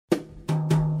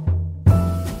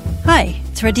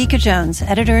It's Radhika Jones,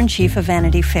 Editor-in-Chief of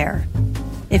Vanity Fair.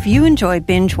 If you enjoy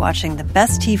binge-watching the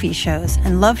best TV shows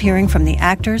and love hearing from the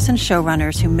actors and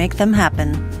showrunners who make them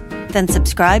happen, then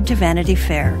subscribe to Vanity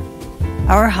Fair.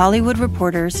 Our Hollywood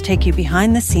reporters take you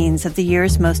behind the scenes of the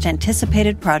year's most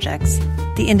anticipated projects,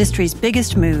 the industry's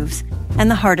biggest moves, and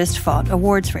the hardest-fought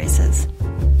awards races.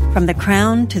 From The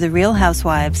Crown to The Real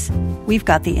Housewives, we've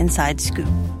got the inside scoop.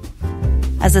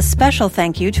 As a special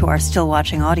thank you to our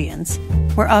still-watching audience,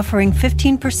 we're offering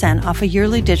 15% off a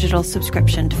yearly digital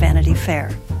subscription to Vanity Fair.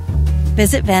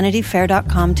 Visit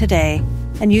vanityfair.com today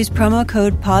and use promo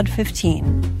code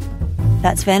POD15.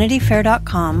 That's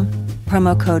vanityfair.com,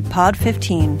 promo code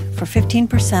POD15 for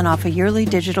 15% off a yearly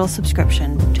digital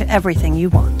subscription to everything you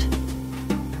want.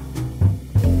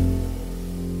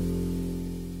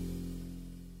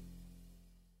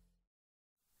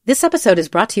 This episode is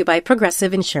brought to you by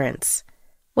Progressive Insurance.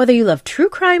 Whether you love true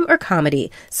crime or comedy,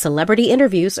 celebrity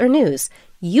interviews or news,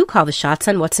 you call the shots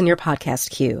on what's in your podcast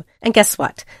queue. And guess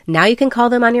what? Now you can call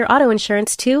them on your auto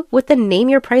insurance too with the Name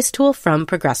Your Price tool from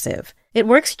Progressive. It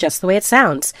works just the way it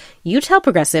sounds. You tell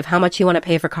Progressive how much you want to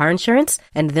pay for car insurance,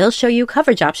 and they'll show you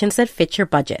coverage options that fit your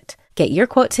budget. Get your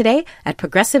quote today at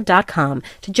Progressive.com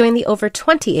to join the over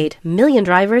 28 million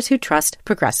drivers who trust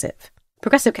Progressive.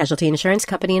 Progressive Casualty Insurance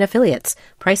Company and Affiliates.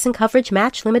 Price and coverage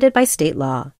match limited by state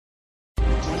law.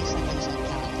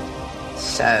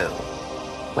 So,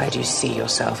 where do you see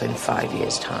yourself in 5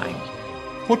 years' time?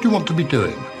 What do you want to be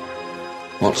doing?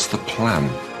 What's the plan?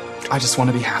 I just want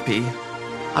to be happy.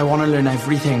 I want to learn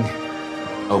everything.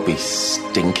 I'll be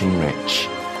stinking rich.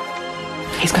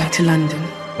 He's going to London.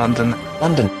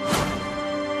 London.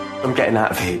 I'm getting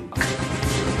out of here.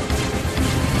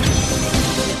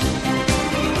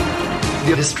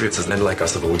 The districts men like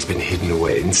us have always been hidden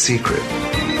away in secret.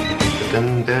 But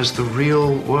then there's the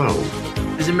real world.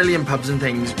 There's a million pubs and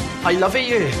things. I love it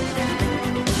here.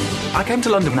 I came to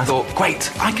London and I thought,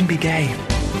 great, I can be gay.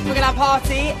 We're gonna have a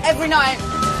party every night.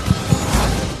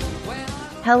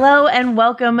 Hello and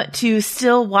welcome to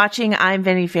Still Watching. I'm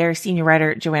Vanity Fair senior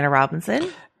writer Joanna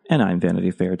Robinson. And I'm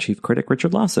Vanity Fair chief critic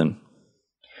Richard Lawson.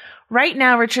 Right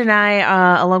now, Richard and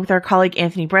I, along with our colleague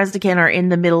Anthony Bresnikan, are in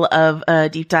the middle of a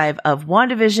deep dive of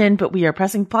WandaVision, but we are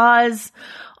pressing pause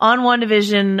on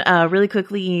WandaVision really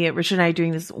quickly. Richard and I are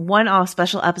doing this one-off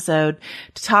special episode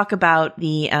to talk about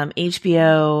the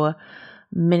HBO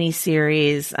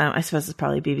miniseries. I suppose it's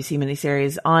probably a BBC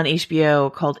miniseries on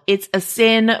HBO called It's a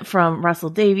Sin from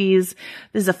Russell Davies.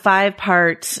 This is a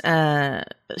 5-part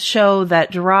show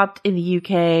that dropped in the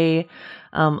UK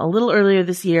a little earlier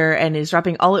this year and is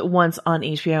dropping all at once on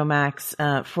HBO Max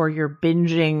for your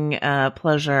binging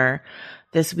pleasure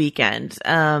this weekend.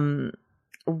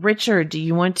 Richard, do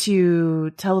you want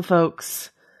to tell the folks,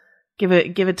 give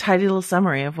a tidy little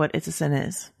summary of what It's a Sin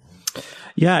is?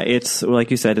 Yeah, it's,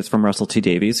 like you said, it's from Russell T.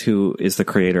 Davies, who is the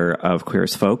creator of Queer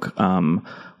as Folk,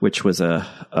 which was a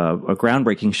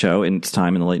groundbreaking show in its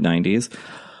time in the late 90s,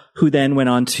 who then went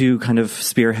on to kind of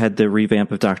spearhead the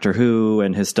revamp of Doctor Who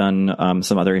and has done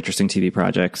some other interesting TV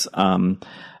projects, and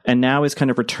now is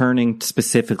kind of returning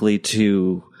specifically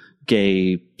to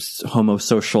gay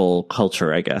homosocial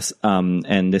culture, I guess.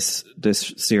 And this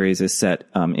series is set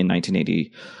in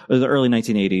 1980, or the early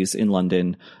 1980s in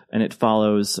London, and it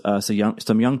follows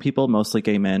some young people, mostly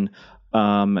gay men,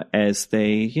 as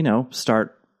they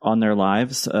start on their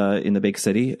lives in the big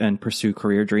city and pursue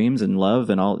career dreams and love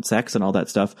and all sex and all that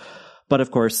stuff. But of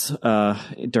course,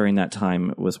 during that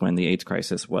time was when the AIDS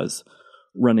crisis was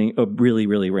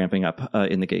really ramping up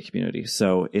in the gay community.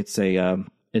 So it's a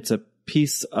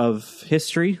piece of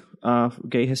history,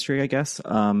 gay history, I guess,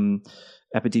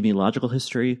 epidemiological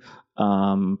history,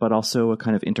 but also a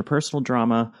kind of interpersonal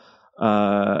drama.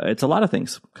 It's a lot of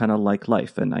things, kind of like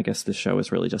life. And I guess this show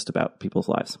is really just about people's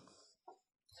lives.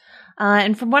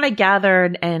 And from what I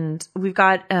gathered, and we've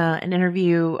got an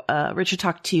interview, Richard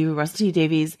talked to Russell T.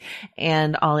 Davies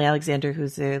and Olly Alexander,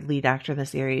 who's the lead actor in the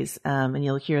series, and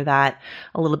you'll hear that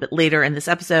a little bit later in this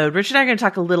episode. Richard and I are going to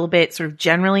talk a little bit sort of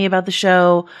generally about the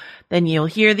show, then you'll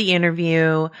hear the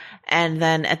interview, and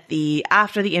then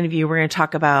after the interview, we're going to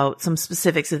talk about some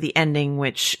specifics of the ending,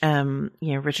 which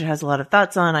Richard has a lot of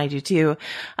thoughts on, I do too.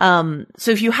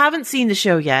 So if you haven't seen the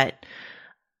show yet,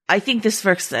 I think this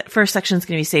first section is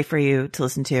going to be safe for you to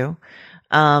listen to.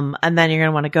 And then you're going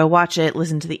to want to go watch it,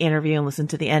 listen to the interview and listen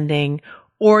to the ending,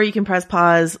 or you can press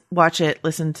pause, watch it,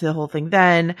 listen to the whole thing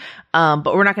then. But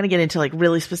we're not going to get into like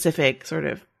really specific sort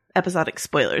of episodic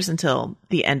spoilers until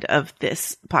the end of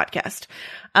this podcast.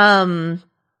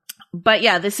 But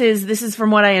yeah, this is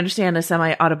from what I understand, a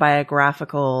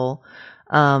semi-autobiographical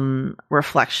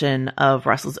reflection of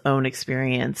Russell's own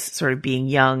experience, sort of being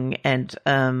young and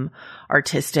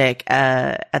artistic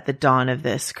at the dawn of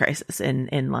this crisis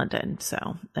in London.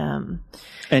 So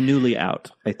and newly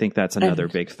out. I think that's another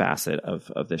big facet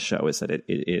of this show, is that it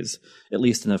is, at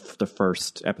least in the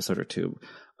first episode or two,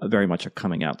 very much a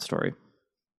coming out story.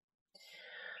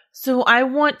 So I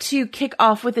want to kick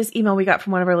off with this email we got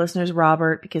from one of our listeners,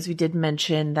 Robert, because we did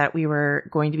mention that we were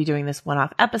going to be doing this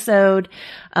one-off episode.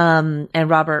 And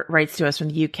Robert writes to us from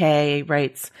the UK,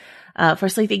 writes,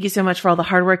 firstly, thank you so much for all the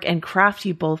hard work and craft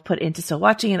you both put into Still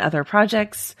Watching and other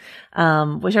projects.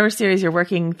 Whichever series you're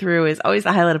working through is always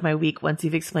the highlight of my week once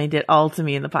you've explained it all to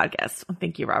me in the podcast.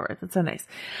 Thank you, Robert. That's so nice.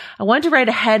 I wanted to write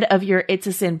ahead of your It's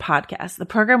a Sin podcast. The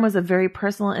program was a very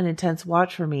personal and intense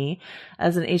watch for me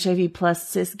as an HIV plus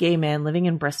cis gay man living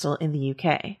in Bristol in the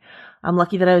UK. I'm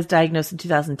lucky that I was diagnosed in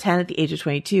 2010 at the age of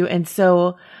 22, and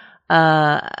so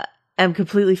am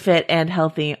completely fit and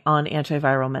healthy on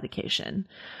antiviral medication.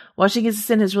 Watching It's a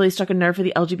Sin has really struck a nerve for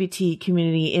the LGBT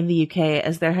community in the UK,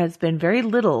 as there has been very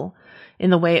little in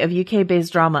the way of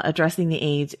UK-based drama addressing the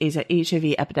AIDS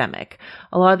HIV epidemic.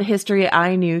 A lot of the history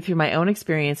I knew through my own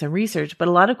experience and research, but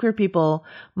a lot of queer people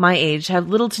my age have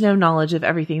little to no knowledge of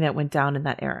everything that went down in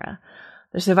that era.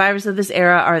 The survivors of this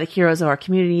era are the heroes of our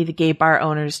community, the gay bar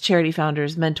owners, charity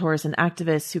founders, mentors, and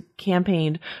activists who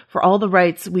campaigned for all the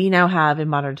rights we now have in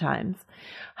modern times.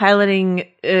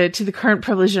 Highlighting to the current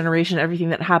privileged generation everything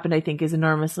that happened, I think, is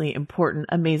enormously important.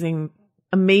 Amazingly,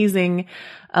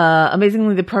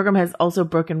 the program has also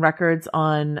broken records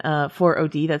on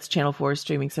 4OD, that's Channel 4's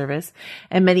streaming service,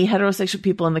 and many heterosexual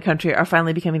people in the country are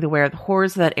finally becoming aware of the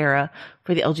horrors of that era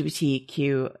for the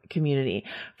LGBTQ community.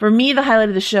 For me, the highlight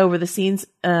of the show were the scenes,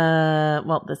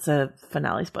 well, that's a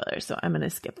finale spoiler, so I'm going to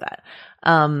skip that.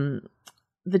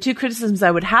 The two criticisms I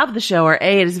would have of the show are,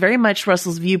 A, it is very much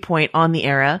Russell's viewpoint on the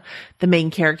era. The main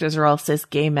characters are all cis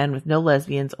gay men with no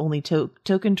lesbians, only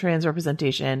token trans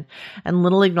representation, and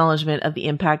little acknowledgement of the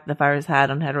impact the virus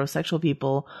had on heterosexual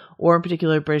people, or in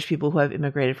particular British people who have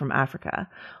immigrated from Africa.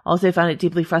 Also, I found it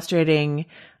deeply frustrating,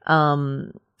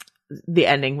 the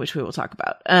ending, which we will talk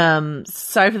about.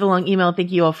 Sorry for the long email.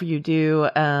 Thank you all for you do.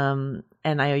 And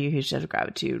I owe you a huge debt of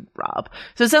gratitude, Rob.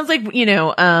 So it sounds like,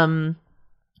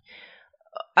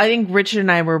 I think Richard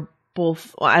and I were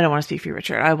both, well, I don't want to speak for you,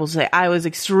 Richard. I will say I was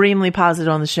extremely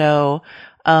positive on the show,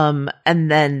 and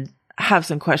then have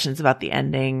some questions about the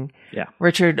ending. Yeah.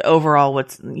 Richard, overall,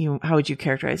 how would you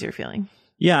characterize your feeling?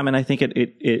 Yeah, I mean, I think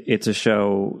it's a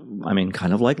show, I mean,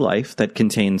 kind of like life, that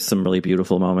contains some really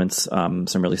beautiful moments, some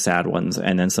really sad ones,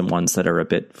 and then some ones that are a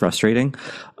bit frustrating,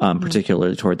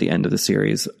 particularly toward the end of the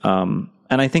series. And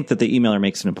I think that the emailer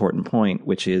makes an important point,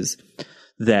 which is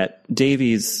that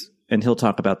Davies, and he'll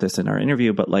talk about this in our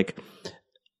interview, but like,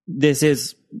 this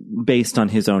is based on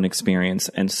his own experience.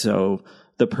 And so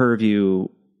the purview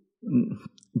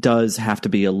does have to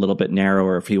be a little bit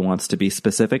narrower if he wants to be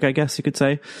specific, I guess you could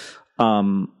say.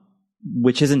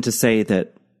 Which isn't to say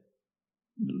that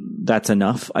that's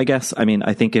enough, I guess. I mean,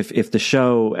 I think if the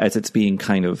show, as it's being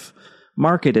kind of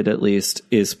marketed at least,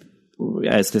 is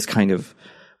as this kind of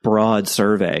broad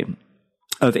survey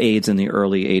of AIDS in the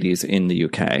early 80s in the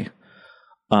UK,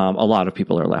 a lot of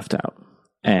people are left out.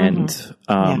 And,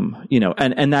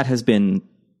 and that has been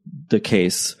the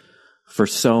case for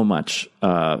so much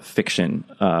fiction,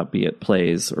 be it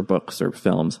plays or books or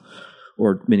films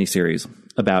or miniseries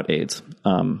about AIDS.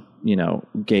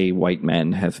 Gay white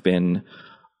men have been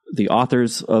the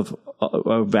authors of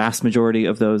a vast majority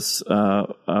of those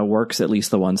works, at least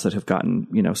the ones that have gotten,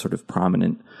 sort of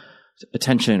prominent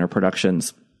attention or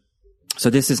productions. So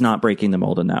this is not breaking the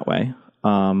mold in that way.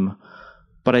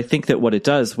 But I think that what it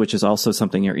does, which is also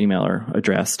something your emailer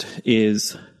addressed,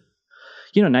 is,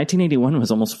 1981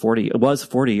 was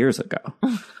 40 years ago.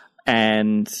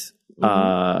 And,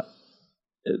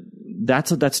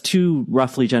 that's two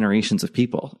roughly generations of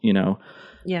people, Yeah.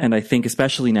 And I think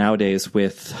especially nowadays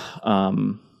with,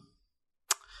 to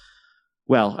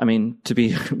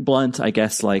be blunt, I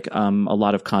guess, like, a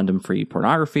lot of condom-free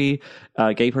pornography,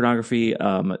 gay pornography,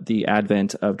 the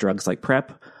advent of drugs like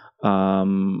PrEP,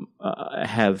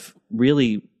 have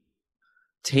really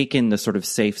taken the sort of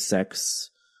safe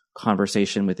sex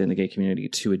conversation within the gay community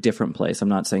to a different place. I'm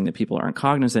not saying that people aren't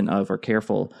cognizant of or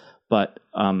careful, but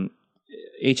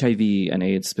HIV and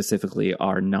AIDS specifically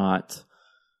are not,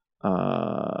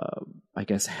 I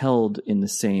guess, held in the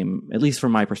same, at least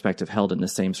from my perspective, held in the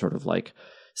same sort of like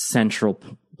central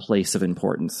place of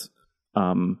importance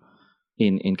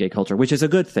in gay culture, which is a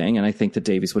good thing. And I think that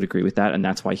Davies would agree with that. And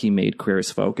that's why he made Queer as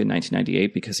Folk in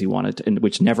 1998, because he wanted to,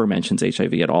 which never mentions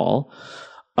HIV at all.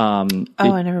 I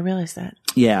never realized that.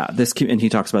 Yeah, and he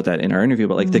talks about that in our interview,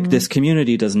 but like this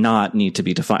community does not need to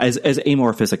be defined as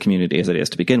amorphous a community as it is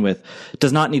to begin with,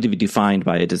 does not need to be defined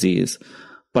by a disease.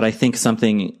 But I think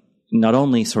something not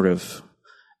only sort of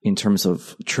in terms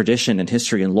of tradition and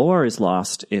history and lore is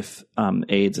lost if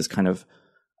AIDS is kind of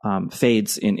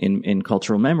fades in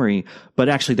cultural memory, but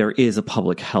actually there is a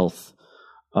public health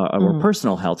or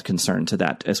personal health concern to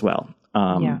that as well.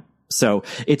 So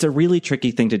it's a really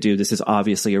tricky thing to do. This is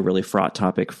obviously a really fraught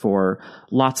topic for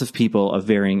lots of people of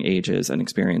varying ages and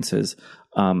experiences.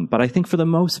 But I think for the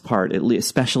most part,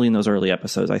 especially in those early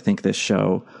episodes, I think this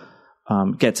show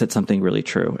gets at something really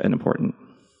true and important.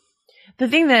 The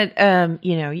thing that,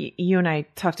 you and I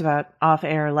talked about off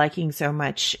air liking so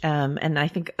much, and I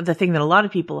think the thing that a lot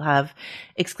of people have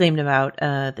exclaimed about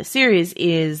the series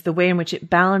is the way in which it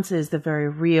balances the very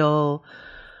real,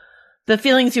 the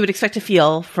feelings you would expect to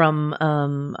feel from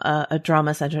a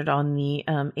drama centered on the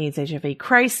AIDS HIV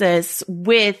crisis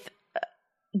with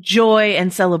joy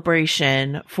and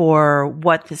celebration for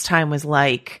what this time was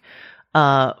like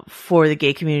for the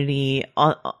gay community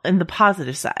on the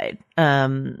positive side.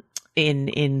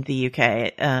 In the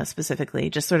UK, specifically,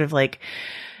 just sort of like,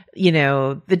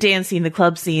 the dance scene, the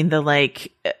club scene, the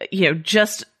like,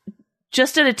 just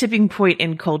at a tipping point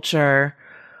in culture.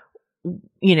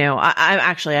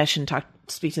 I shouldn't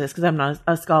speak to this because I'm not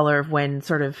a scholar of when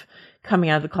sort of coming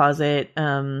out of the closet,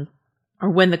 or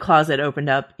when the closet opened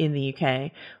up in the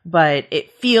UK, but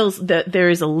it feels that there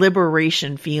is a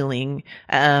liberation feeling,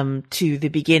 to the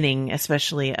beginning,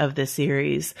 especially of this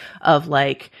series of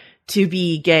like, to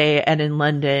be gay and in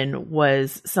London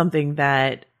was something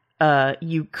that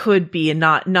you could be, and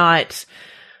not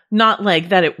like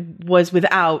that it was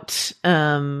without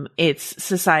its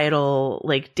societal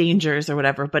like dangers or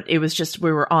whatever, but it was just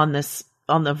we were on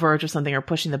the verge of something or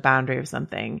pushing the boundary of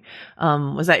something.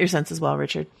 Was that your sense as well,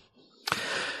 Richard?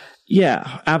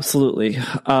 Yeah, absolutely.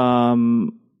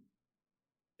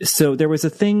 So there was a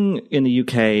thing in the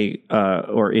UK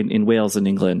or in Wales and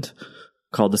England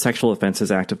called the Sexual Offences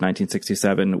Act of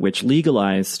 1967, which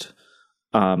legalized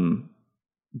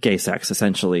gay sex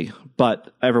essentially,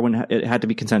 but it had to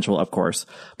be consensual, of course,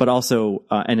 but also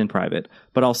and in private,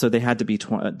 but also they had to be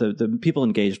the people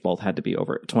engaged both had to be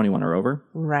over 21 or over,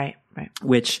 right,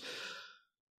 which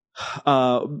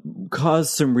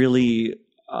caused some real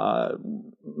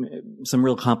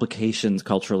complications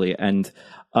culturally, and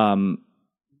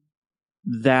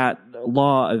that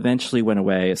law eventually went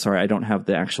away. Sorry, I don't have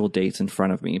the actual dates in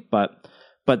front of me, but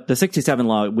the 67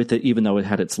 law, with it, even though it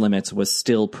had its limits, was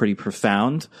still pretty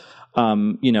profound.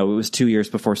 It was 2 years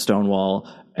before Stonewall,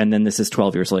 and then this is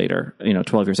 12 years later,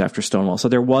 12 years after Stonewall. So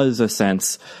there was a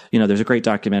sense, there's a great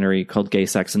documentary called Gay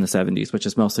Sex in the 70s, which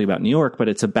is mostly about New York, but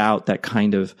it's about that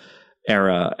kind of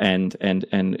era and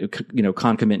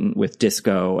concomitant with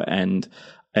disco and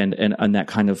that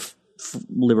kind of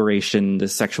liberation, the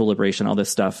sexual liberation, all this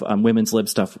stuff, women's lib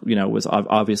stuff, was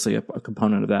obviously a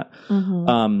component of that.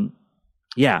 Mm-hmm.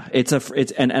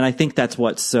 And I think that's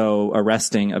what's so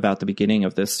arresting about the beginning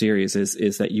of this series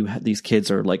is that these kids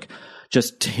are like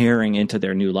just tearing into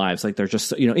their new lives. Like they're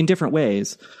just, in different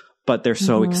ways, but they're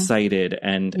so excited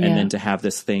and then to have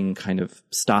this thing kind of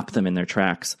stop them in their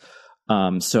tracks,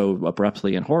 so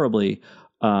abruptly and horribly,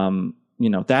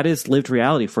 that is lived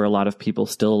reality for a lot of people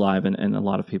still alive and a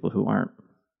lot of people who aren't.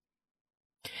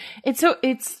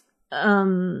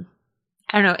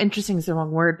 I don't know, interesting is the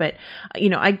wrong word, but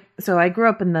I grew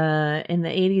up in the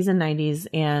 80s and 90s,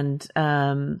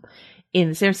 and in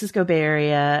the San Francisco Bay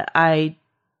Area. I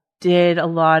did a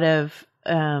lot of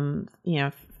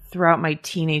throughout my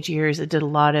teenage years, I did a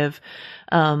lot of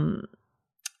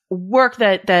work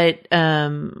that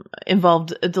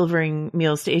involved delivering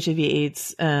meals to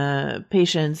HIV/AIDS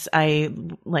patients. I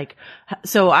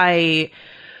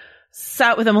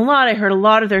sat with them a lot. I heard a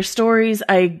lot of their stories.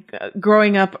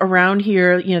 Growing up around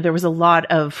here, there was a lot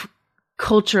of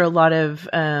culture, a lot of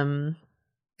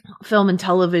film and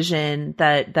television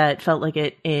that felt like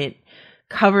it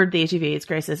covered the HIV/AIDS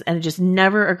crisis, and it just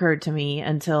never occurred to me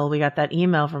until we got that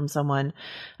email from someone,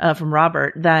 from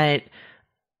Robert, that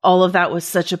all of that was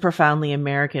such a profoundly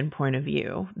American point of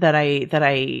view, that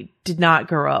I did not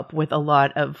grow up with a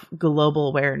lot of global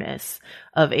awareness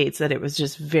of AIDS, that it was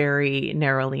just very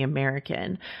narrowly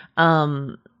American.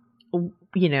 Did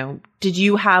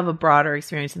you have a broader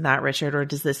experience than that, Richard, or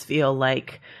does this feel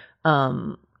like,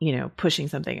 pushing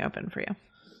something open for you?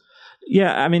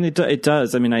 Yeah, I mean, it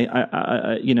does. I mean,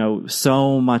 I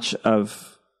so much of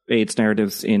AIDS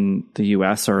narratives in the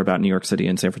U.S. are about New York City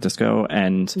and San Francisco,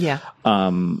 and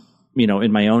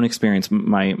in my own experience,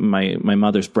 my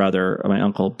mother's brother, my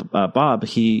uncle Bob,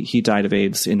 he died of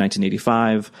AIDS in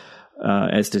 1985,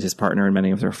 as did his partner and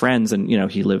many of their friends. And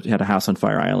he had a house on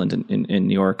Fire Island in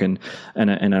New York and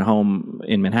a home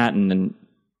in Manhattan,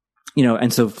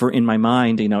 and so in my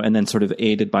mind, and then sort of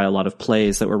aided by a lot of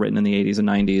plays that were written in the 80s and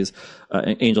 90s,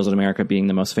 Angels in America being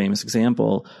the most famous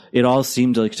example, it all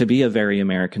seemed like to be a very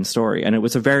American story, and it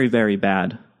was a very, very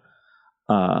bad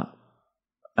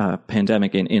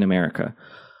pandemic in America.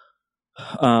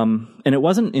 And it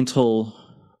wasn't until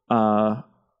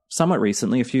somewhat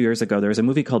recently, a few years ago, there was a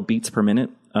movie called Beats Per Minute,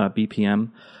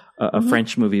 BPM, a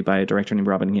French movie by a director named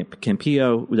Robin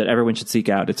Campillo that everyone should seek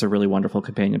out. It's a really wonderful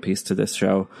companion piece to this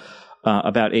show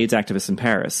about AIDS activists in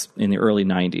Paris in the early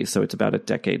 90s. So it's about a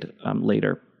decade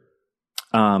later.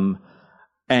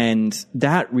 And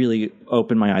that really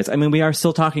opened my eyes. I mean, we are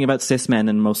still talking about cis men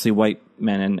and mostly white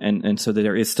men, and so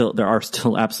there are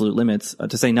still absolute limits,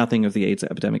 to say nothing of the AIDS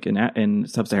epidemic in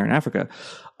sub-Saharan Africa.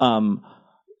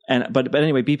 But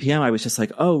anyway, BPM, I was just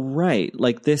like, oh, right,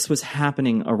 like this was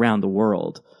happening around the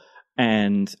world,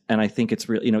 and I think it's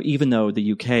really, even though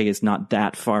the UK is not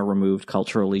that far removed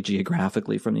culturally,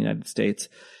 geographically from the United States,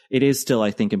 it is still,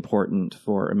 I think, important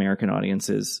for American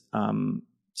audiences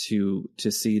to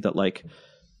see that like.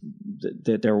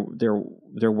 That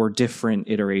there were different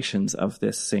iterations of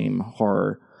this same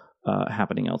horror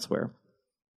happening elsewhere.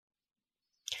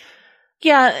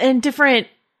 Yeah, and different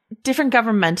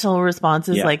governmental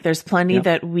responses. Yeah. Like there's plenty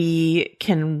that we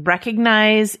can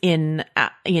recognize in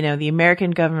the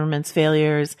American government's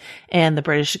failures and the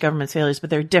British government's failures, but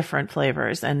they're different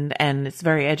flavors, and it's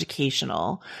very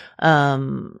educational,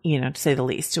 to say the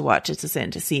least, to watch It's a Sin,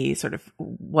 to see sort of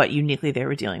what uniquely they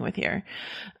were dealing with here.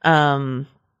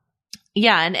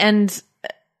 Yeah, and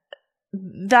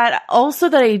that also,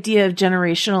 that idea of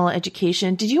generational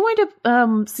education. Did you wind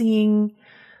up seeing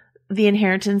The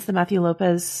Inheritance, the Matthew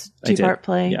Lopez two-part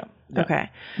play? Yeah. Okay.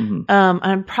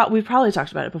 Mm-hmm. We've probably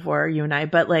talked about it before, you and I,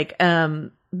 but like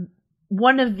one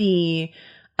of the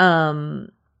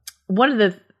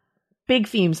big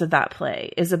themes of that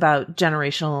play is about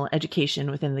generational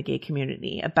education within the gay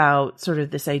community, about sort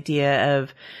of this idea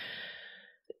of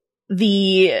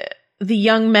the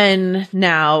young men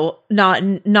now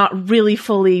not really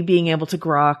fully being able to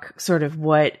grok sort of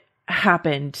what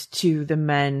happened to the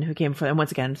men who came from, and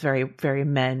once again, it's very, very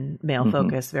male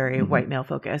focused, very white male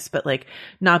focused, but like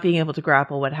not being able to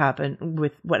grapple what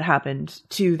happened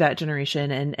to that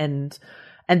generation. And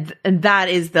that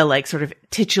is the like sort of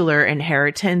titular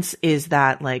inheritance, is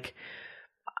that like,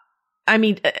 I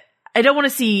mean, I don't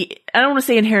want to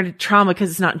say inherited trauma,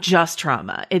 because it's not just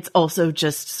trauma. It's also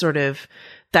just sort of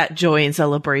that joy and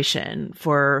celebration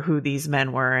for who these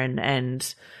men were,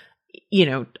 and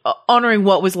honoring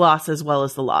what was lost as well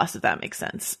as the loss, if that makes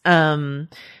sense.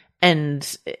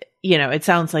 It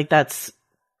sounds like that's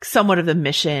somewhat of the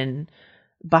mission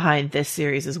behind this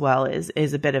series as well,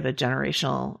 is a bit of a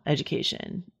generational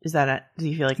education. Do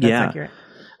you feel like that's accurate?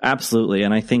 Absolutely.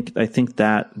 And I think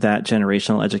that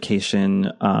generational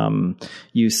education,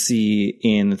 you see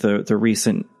in the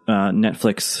recent,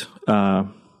 Netflix,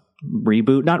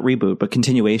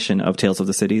 continuation of Tales of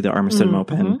the City, the Armistead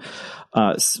Maupin.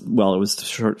 Well, it was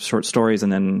short stories,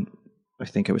 and then I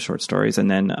think it was short stories, and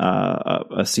then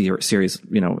a series,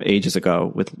 ages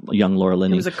ago with young Laura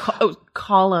Linney. It was a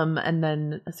column, and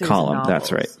then a series of novels.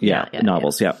 That's right. Yeah,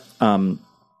 novels. Yeah.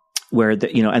 Where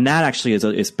and that actually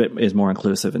is more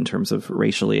inclusive in terms of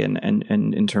racially and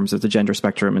in terms of the gender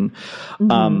spectrum,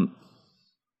 and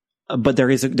but there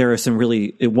is some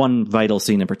really one vital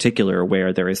scene in particular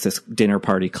where there is this dinner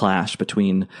party clash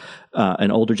between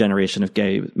an older generation of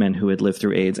gay men who had lived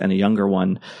through AIDS and a younger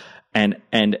one. And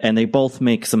they both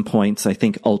make some points I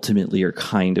think ultimately you're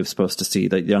kind of supposed to see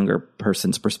the younger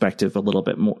person's perspective a little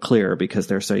bit more clear, because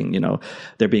they're saying,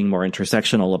 they're being more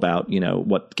intersectional about,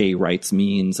 what gay rights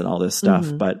means and all this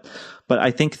stuff. But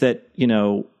I think that,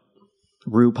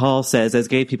 RuPaul says as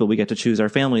gay people, we get to choose our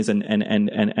families,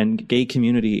 and gay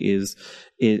community is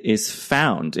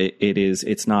found.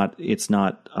 It's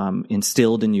not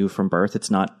instilled in you from birth. It's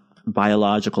not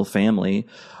biological family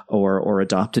or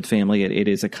adopted family. It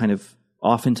is a kind of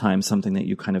oftentimes something that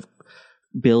you kind of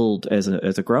build as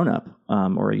a grown up,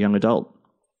 or a young adult.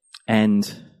 And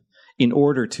in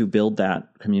order to build that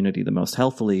community the most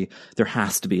healthily, there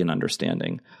has to be an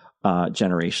understanding,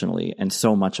 generationally. And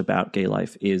so much about gay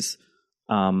life is,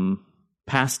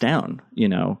 passed down,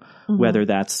 whether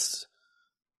that's,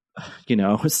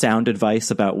 sound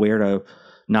advice about where to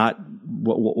not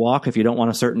walk if you don't want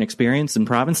a certain experience in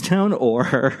Provincetown,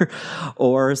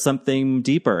 or something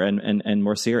deeper and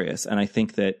more serious. And I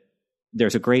think that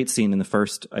there's a great scene in the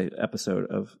first episode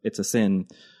of It's a Sin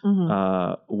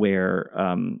where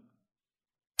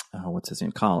what's his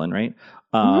name? Colin, right?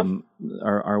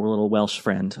 Our little Welsh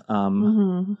friend.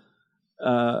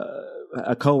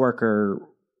 A coworker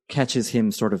catches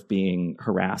him sort of being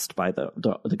harassed by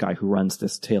the guy who runs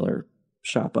this tailor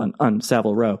shop on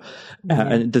Savile Row.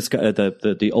 And this guy,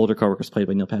 the older coworker is played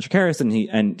by Neil Patrick Harris,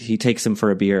 and he takes him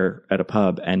for a beer at a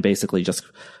pub and basically just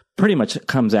pretty much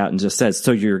comes out and just says,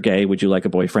 "So you're gay? Would you like a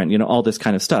boyfriend?" All this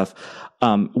kind of stuff,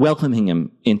 welcoming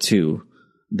him into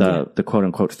the quote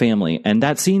unquote family. And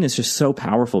that scene is just so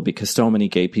powerful because so many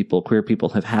gay people, queer people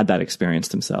have had that experience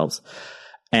themselves.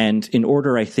 And in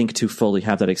order, I think, to fully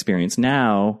have that experience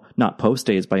now, not post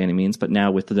AIDS by any means, but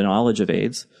now with the knowledge of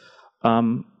AIDS,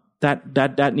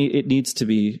 it needs to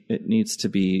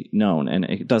be known, and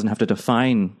it doesn't have to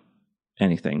define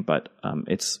anything, but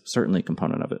it's certainly a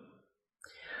component of it.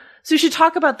 So we should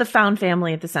talk about the found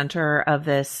family at the center of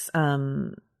this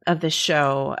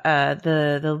show.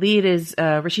 The lead is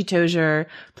Rishi Tozier,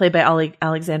 played by Olly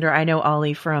Alexander. I know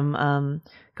Olly from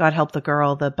God Help the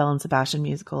Girl, the Belle and Sebastian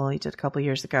musical he did a couple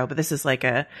years ago. But this is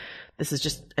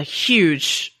just a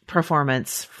huge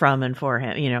performance from and for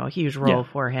him, a huge role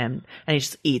for him, and he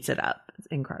just eats it up. It's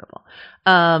incredible.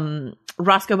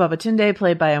 Roscoe Babatunde,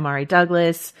 played by Amari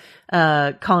Douglas.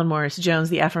 Colin Morris Jones,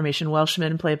 the Affirmation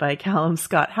Welshman, played by Callum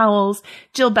Scott Howells.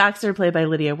 Jill Baxter, played by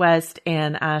Lydia West,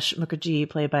 and Ash Mukherjee,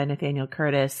 played by Nathaniel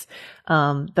Curtis.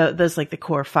 Those like the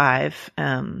core five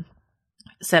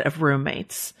set of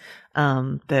roommates,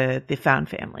 the found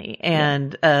family,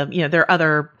 and there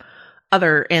are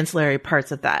other ancillary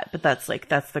parts of that, but that's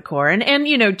the core. And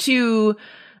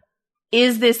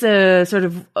is this a sort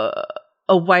of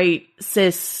a white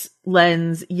cis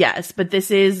lens? Yes, but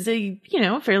this is a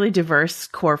fairly diverse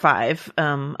core five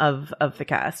of the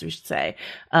cast, we should say,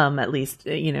 at least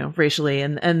racially,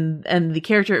 and the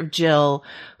character of Jill,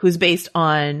 who's based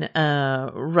on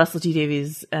Russell T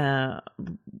Davies'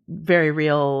 very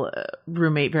real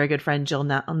roommate, very good friend Jill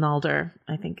Nalder,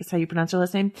 I think is how you pronounce her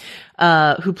last name,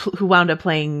 who wound up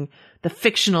playing the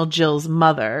fictional Jill's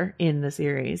mother in the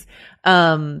series.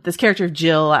 This character of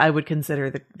Jill, I would consider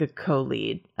the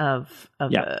co-lead of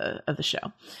the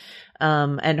show.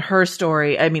 And her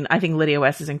story, I mean, I think Lydia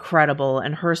West is incredible,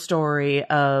 and her story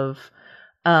of,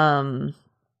 hopefully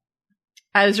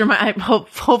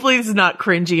this is not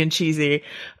cringy and cheesy.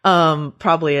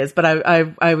 Probably is, but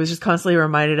I was just constantly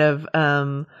reminded of,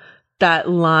 that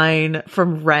line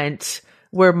from Rent,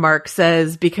 where Mark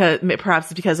says,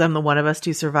 perhaps because I'm the one of us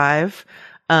to survive.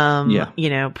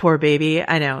 Poor baby.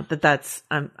 I know that's,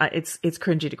 it's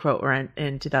cringy to quote Rent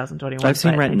in 2021. I've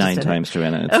seen Rent 9 times,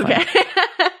 Joanna. It's okay.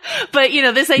 But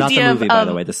this idea not the movie, by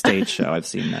the way, the stage show I've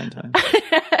seen 9 times.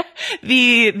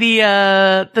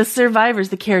 the survivors,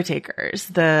 the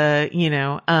caretakers,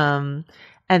 and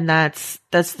that's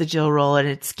the Jill role, and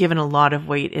it's given a lot of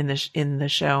weight in the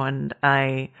show, and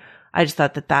I just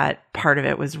thought that part of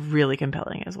it was really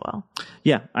compelling as well.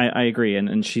 Yeah, I agree.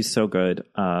 And she's so good,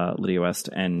 Lydia West.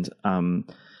 And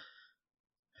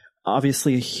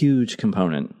obviously a huge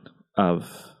component of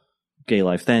gay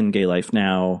life then, gay life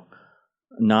now,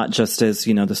 not just as,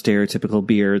 the stereotypical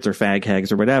beards or fag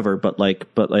hags or whatever, but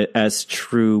as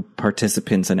true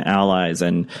participants and allies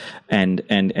and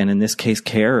in this case,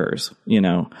 carers,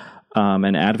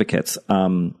 and advocates.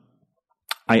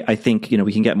 I think,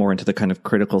 we can get more into the kind of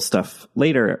critical stuff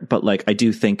later, but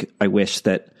I wish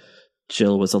that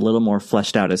Jill was a little more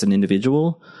fleshed out as an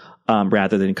individual,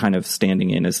 rather than kind of standing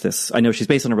in as this. I know she's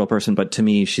based on a real person, but to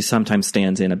me, she sometimes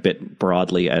stands in a bit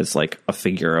broadly as like a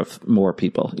figure of more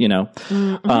people,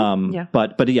 Mm-hmm.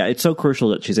 But yeah, it's so crucial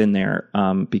that she's in there,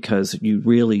 because you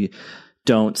really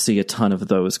don't see a ton of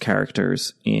those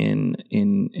characters in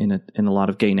a lot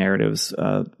of gay narratives,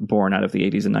 born out of the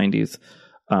 80s and 90s.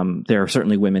 There are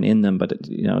certainly women in them, but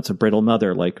it's a brittle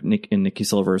mother like in Nikki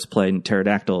Silver's play in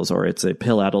Pterodactyls, or it's a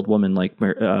pill-addled woman like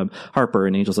Harper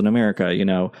in Angels in America.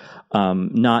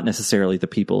 Not necessarily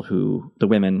the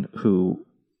women who,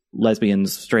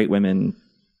 lesbians, straight women,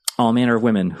 all manner of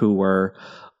women who were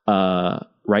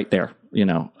right there,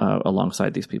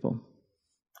 alongside these people.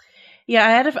 Yeah,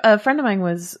 I had a friend of mine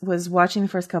was watching the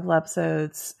first couple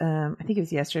episodes. I think it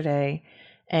was yesterday,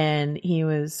 and he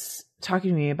was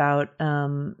talking to me about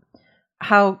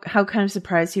how kind of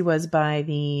surprised he was by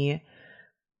the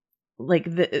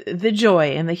joy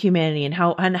and the humanity,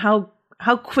 and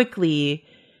how quickly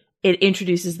it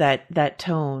introduces that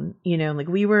tone, you know, like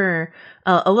we were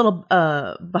a little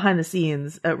behind the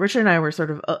scenes. Richard and I were sort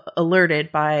of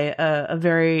alerted by a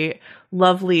very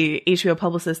lovely HBO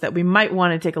publicist that we might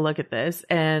want to take a look at this.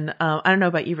 And I don't know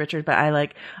about you, Richard, but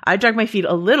I dragged my feet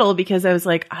a little because I was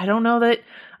like, I don't know that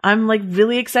I'm like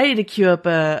really excited to queue up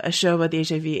a show about the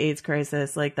HIV/AIDS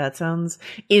crisis. Like that sounds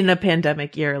in a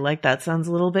pandemic year. Like that sounds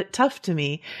a little bit tough to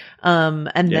me.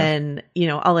 Then, you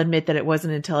know, I'll admit that it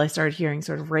wasn't until I started hearing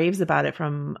sort of raves about it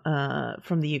from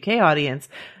the UK audience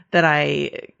that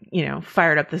I, you know,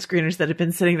 fired up the screeners that had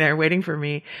been sitting there waiting for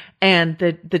me. And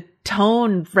the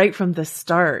tone right from the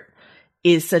start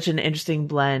is such an interesting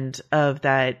blend of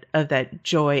that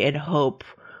joy and hope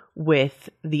with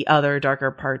the other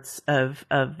darker parts of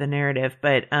the narrative.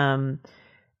 But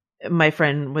my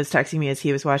friend was texting me as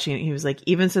he was watching it. He was like,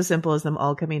 even so simple as them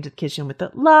all coming into the kitchen with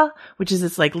the la, which is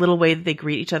this like little way that they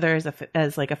greet each other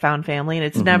as like a found family. And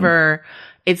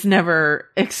it's never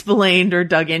explained or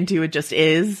dug into. It just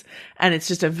is. And it's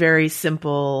just a very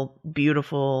simple,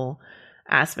 beautiful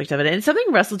aspect of it. And it's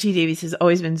something Russell T Davies has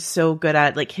always been so good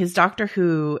at. Like his Doctor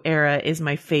Who era is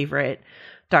my favorite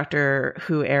Doctor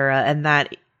Who era. And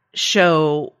that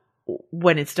show,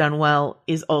 when it's done well,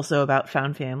 is also about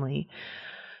found family.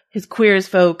 His Queer as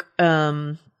Folk,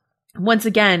 once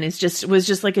again, was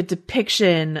just like a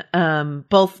depiction.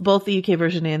 Both the UK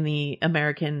version and the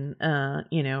American,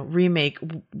 remake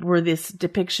were this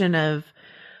depiction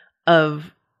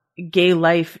of gay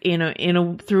life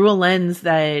through a lens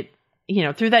that,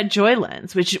 through that joy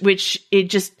lens, which it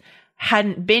just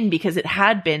hadn't been, because it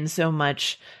had been so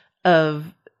much of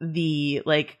the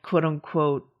like quote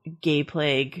unquote gay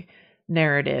plague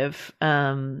narrative.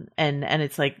 And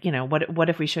it's like, what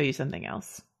if we show you something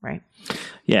else? Right.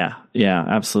 Yeah,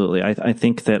 absolutely. I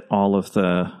think that all of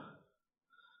the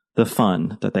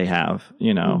fun that they have,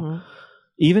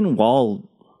 even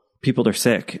while people are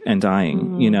sick and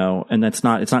dying, and it's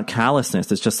not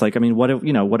callousness. It's just like, I mean, what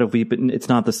have we been, it's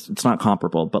not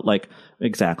comparable, but like,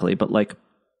 exactly. But like,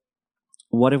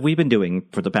 what have we been doing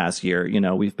for the past year?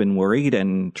 We've been worried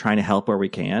and trying to help where we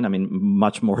can. I mean,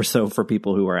 much more so for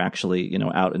people who are actually,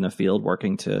 out in the field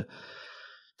working to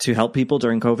help people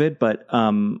during COVID. But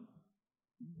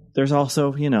there's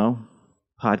also,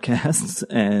 podcasts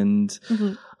and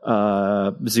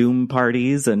Zoom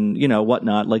parties and,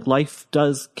 whatnot. Like life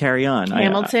does carry on.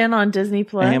 Hamilton on Disney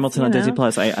Plus. Hamilton on Disney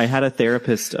Plus. I had a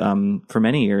therapist for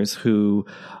many years who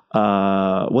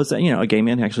was a gay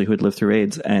man actually who had lived through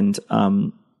AIDS. And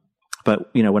but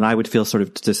when I would feel sort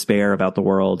of despair about the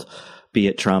world, be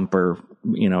it Trump or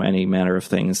any manner of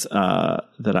things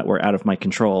that were out of my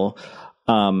control,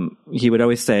 he would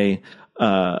always say,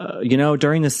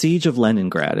 during the siege of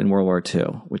Leningrad in World War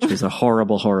II, which was a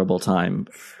horrible, horrible time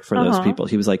for those people,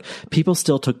 he was like, people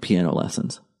still took piano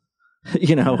lessons,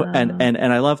 and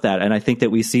I love that. And I think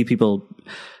that we see people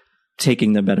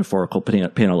taking the metaphorical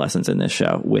piano lessons in this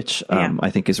show, which I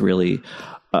think is really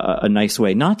a nice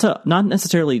way not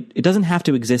necessarily, it doesn't have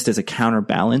to exist as a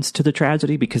counterbalance to the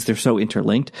tragedy because they're so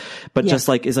interlinked, but just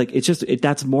like,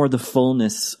 that's more the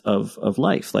fullness of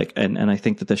life. Like, and I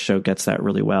think that the show gets that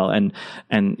really well. And,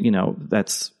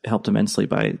 that's helped immensely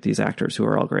by these actors who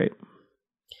are all great.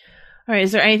 All right.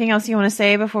 Is there anything else you want to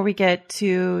say before we get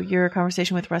to your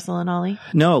conversation with Russell and Olly?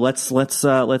 No, let's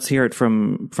hear it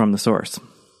from the source.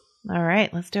 All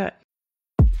right, let's do it.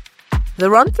 The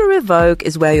Run Through with Vogue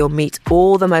is where you'll meet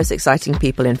all the most exciting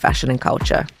people in fashion and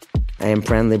culture. I am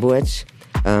Fran Lebowitz,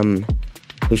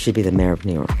 who should be the mayor of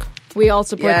New York. We all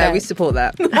support that. Yeah, we support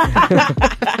that.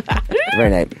 Very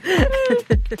nice.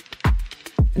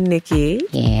 Nikki.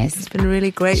 Yes. It's been really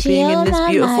great being in this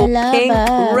beautiful pink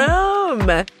room.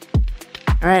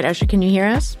 All right, Usher, can you hear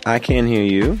us? I can hear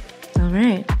you. All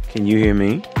right. Can you hear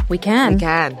me? We can. We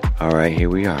can. All right, here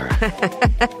we are.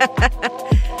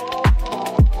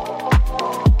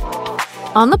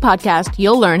 On the podcast,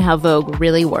 you'll learn how Vogue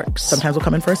really works. Sometimes we'll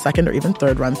come in for a second or even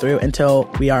third run through until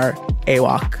we are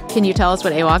AWOC. Can you tell us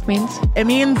what AWOC means? It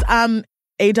means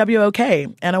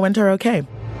AWOK, Anna Winter okay.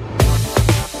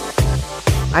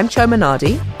 I'm Cho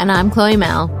Minardi. And I'm Chloe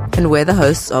Mal. And we're the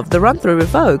hosts of The Run Through with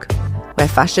Vogue, where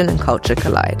fashion and culture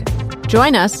collide.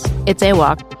 Join us. It's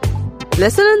AWOC.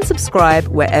 Listen and subscribe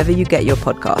wherever you get your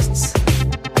podcasts.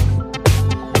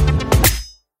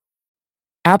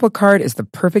 Apple Card is the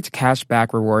perfect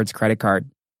cashback rewards credit card.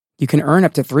 You can earn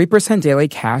up to 3% daily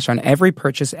cash on every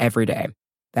purchase every day.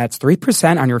 That's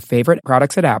 3% on your favorite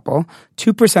products at Apple,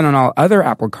 2% on all other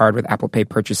Apple Card with Apple Pay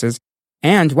purchases,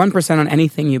 and 1% on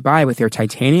anything you buy with your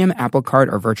titanium Apple Card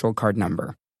or virtual card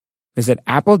number. Visit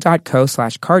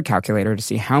apple.co/card calculator to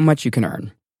see how much you can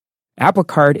earn. Apple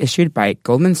Card issued by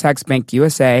Goldman Sachs Bank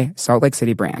USA, Salt Lake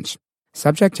City branch.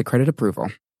 Subject to credit approval.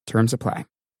 Terms apply.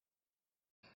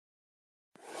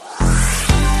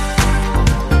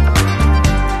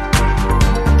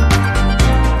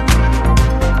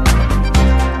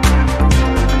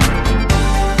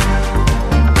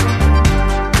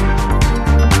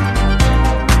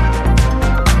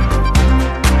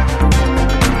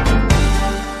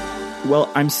 Well,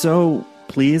 I'm so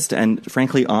pleased and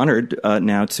frankly honored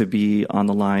now to be on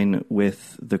the line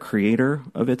with the creator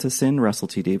of It's a Sin, Russell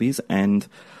T. Davies, and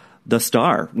the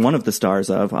star, one of the stars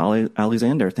of Olly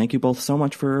Alexander. Thank you both so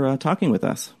much for talking with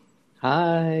us.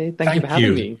 Hi, thank you for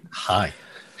having me. Hi.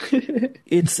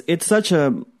 It's such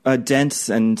a dense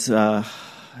and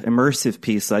immersive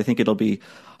piece. I think it'll be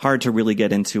hard to really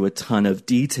get into a ton of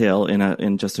detail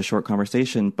in just a short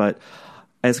conversation, but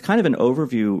as kind of an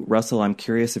overview, Russell, I'm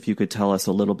curious if you could tell us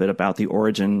a little bit about the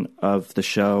origin of the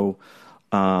show,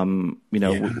 how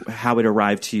it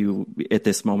arrived to you at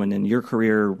this moment in your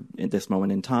career, at this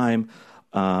moment in time,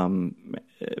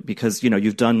 because,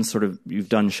 you've done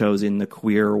shows in the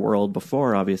queer world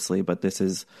before, obviously, but this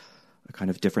is a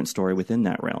kind of different story within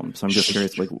that realm. So I'm just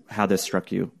curious, how this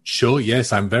struck you. Sure,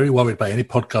 yes. I'm very worried by any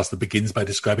podcast that begins by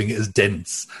describing it as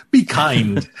dense. Be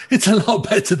kind. It's a lot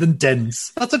better than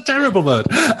dense. That's a terrible word.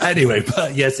 Anyway,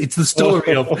 but yes, it's the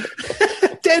story of...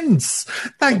 dense.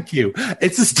 Thank you.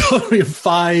 It's a story of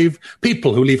 5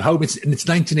 people who leave home. It's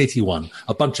 1981.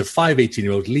 A bunch of 5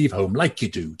 18-year-olds leave home like you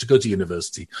do to go to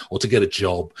university or to get a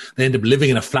job. They end up living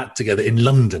in a flat together in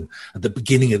London at the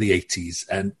beginning of the 80s,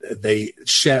 and they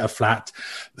share a flat.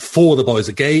 4 of the boys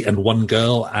are gay and 1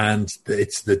 girl, and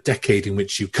it's the decade in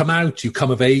which you come out, you come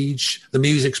of age, the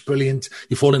music's brilliant,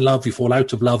 you fall in love, you fall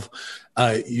out of love.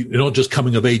 You're not just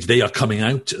coming of age, they are coming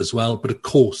out as well. But of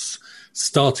course,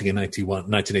 starting in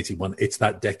 1981, it's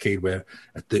that decade where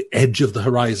at the edge of the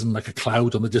horizon, like a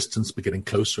cloud on the distance, we're getting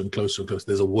closer and closer and closer.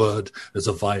 There's a word, there's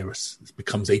a virus. It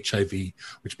becomes HIV,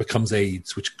 which becomes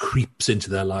AIDS, which creeps into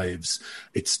their lives.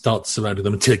 It starts surrounding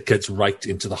them until it gets right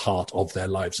into the heart of their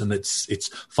lives. And it's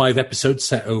 5 episodes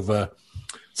set over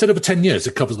 10 years.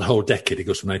 It covers the whole decade. It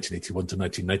goes from 1981 to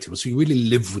 1991. So you really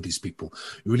live with these people.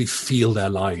 You really feel their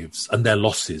lives and their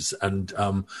losses. And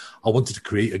I wanted to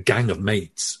create a gang of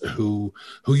mates who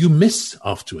you miss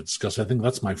afterwards, because I think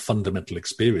that's my fundamental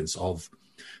experience of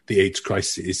the AIDS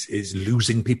crisis is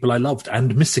losing people I loved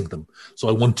and missing them. So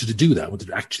I wanted to do that. I wanted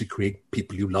to actually create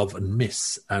people you love and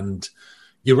miss. And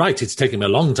you're right. It's taken me a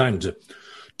long time to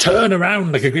turn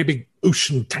around like a great big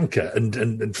ocean tanker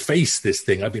and face this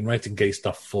thing. I've been writing gay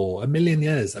stuff for a million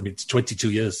years. I mean, it's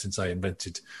 22 years since I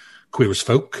invented Queer as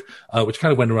Folk, which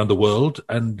kind of went around the world.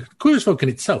 And Queer as Folk in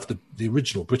itself, the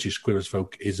original British Queer as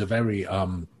Folk, is very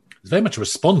much a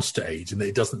response to AIDS in that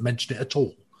it doesn't mention it at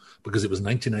all, because it was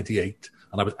 1998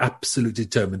 and I was absolutely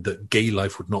determined that gay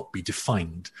life would not be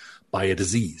defined by a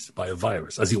disease, by a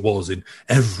virus, as it was in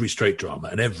every straight drama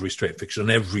and every straight fiction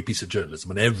and every piece of journalism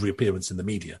and every appearance in the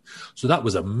media. So that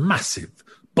was a massive,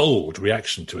 bold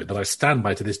reaction to it that I stand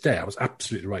by to this day. I was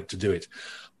absolutely right to do it.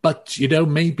 But,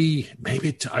 maybe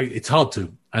it's hard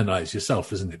to analyze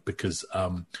yourself, isn't it? Because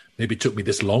maybe it took me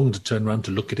this long to turn around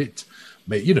to look at it.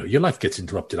 Your life gets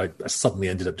interrupted. I suddenly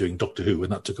ended up doing Doctor Who,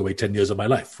 and that took away 10 years of my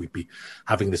life. We'd be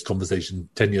having this conversation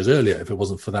 10 years earlier if it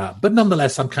wasn't for that. But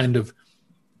nonetheless, I'm kind of...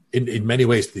 In many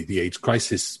ways, the AIDS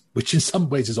crisis, which in some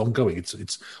ways is ongoing,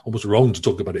 it's almost wrong to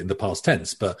talk about it in the past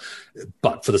tense, but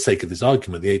for the sake of this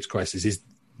argument, the AIDS crisis is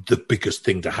the biggest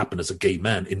thing to happen as a gay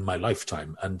man in my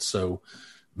lifetime. And so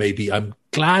maybe I'm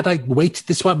glad I waited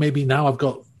this one. Maybe now I've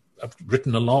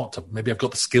written a lot. Maybe I've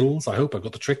got the skills. I hope I've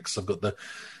got the tricks. I've got the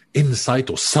insight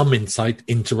or some insight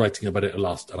into writing about it at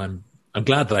last. And I'm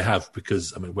glad that I have,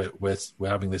 because I mean, we're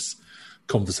having this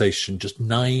conversation just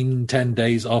 9-10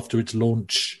 days after its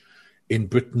launch in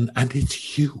Britain, and it's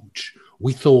huge.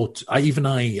 We thought, I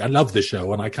love the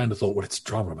show, and I kind of thought, well, it's a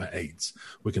drama about AIDS.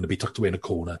 We're going to be tucked away in a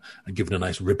corner and given a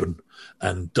nice ribbon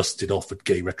and dusted off at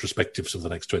gay retrospectives for the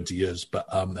next 20 years. But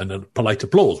and a polite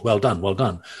applause, well done, well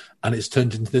done. And it's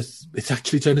turned into this. It's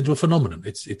actually turned into a phenomenon.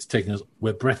 It's taken us.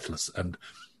 We're breathless and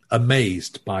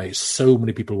amazed by so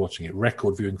many people watching it.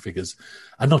 Record viewing figures,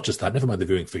 and not just that. Never mind the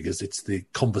viewing figures. It's the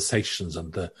conversations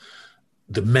and the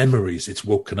memories it's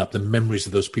woken up, the memories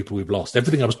of those people we've lost.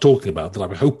 Everything I was talking about that I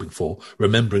was hoping for,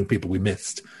 remembering people we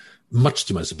missed, much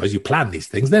to my surprise. You plan these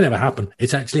things, they never happen.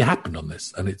 It's actually happened on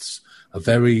this. And it's a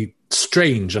very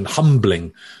strange and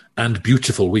humbling and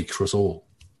beautiful week for us all.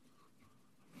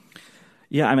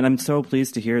 Yeah, I mean, I'm so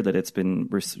pleased to hear that it's been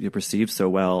received so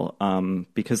well,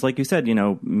 because like you said,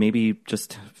 maybe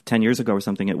just 10 years ago or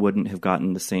something, it wouldn't have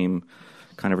gotten the same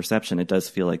kind of reception. It does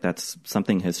feel like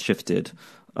something has shifted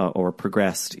or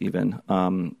progressed even.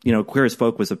 Queer as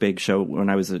Folk was a big show when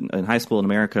I was in high school in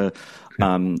America.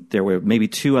 There were maybe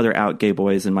 2 other out gay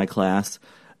boys in my class,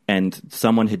 and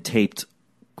someone had taped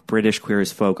British Queer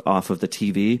as Folk off of the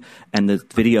TV, and the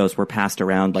videos were passed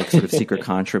around like sort of secret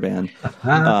contraband. You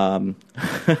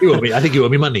owe me. I think you owe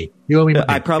me money. You owe me money.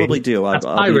 I probably do. I'll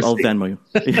Venmo you.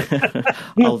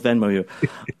 I'll Venmo you.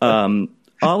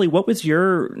 Olly, what was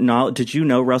your knowledge? Did you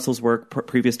know Russell's work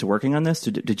previous to working on this?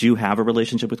 Did you have a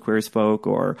relationship with Queer as Folk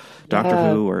or Doctor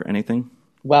Who or anything?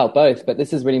 Well, both, but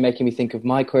this is really making me think of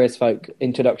my Queer as Folk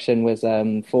introduction was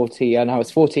 40, and I was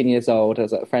 14 years old. I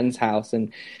was at a friend's house,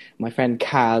 and my friend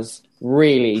Kaz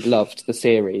really loved the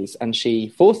series, and she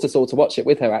forced us all to watch it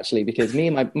with her, actually, because me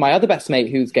and my other best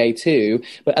mate, who's gay too,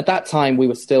 but at that time we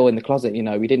were still in the closet,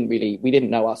 we didn't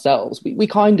know ourselves. We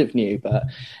kind of knew,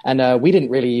 and we didn't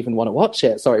really even want to watch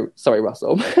it. Sorry,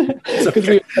 Russell, because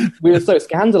we were so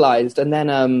scandalized. And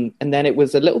then it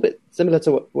was a little bit similar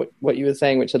to what you were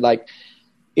saying, Richard. Like,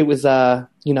 it was kind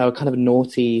of a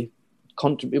naughty.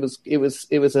 It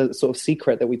was a sort of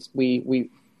secret that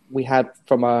we had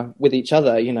from with each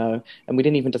other, and we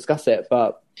didn't even discuss it.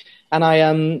 So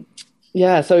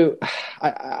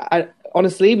I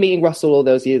honestly, meeting Russell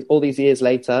all these years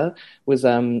later was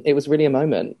it was really a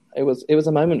moment. It was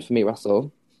a moment for me,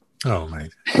 Russell. Oh,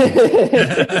 mate.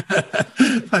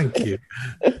 Thank you.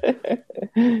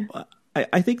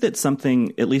 I think that's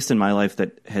something, at least in my life,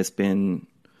 that has been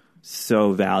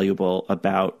so valuable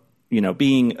about,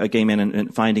 being a gay man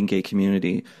and finding gay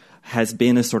community has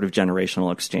been a sort of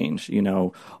generational exchange.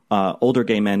 Older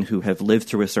gay men who have lived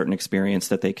through a certain experience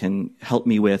that they can help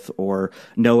me with, or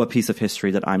know a piece of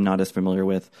history that I'm not as familiar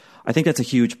with. I think that's a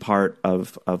huge part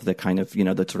of the kind of,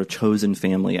 the sort of chosen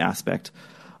family aspect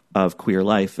of queer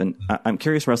life. And I'm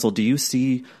curious, Russell, do you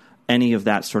see any of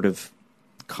that sort of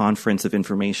conference of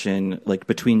information, like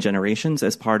between generations,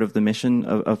 as part of the mission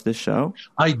of this show?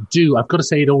 I do. I've got to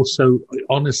say, it also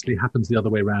honestly happens the other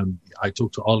way around. I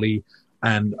talk to Olly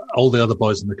and all the other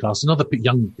boys in the class and other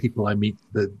young people I meet,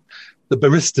 the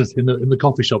baristas in the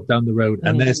coffee shop down the road,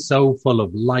 and they're so full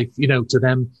of life. To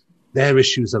them, their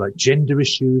issues are like gender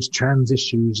issues, trans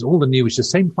issues, all the new issues,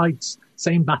 same fights,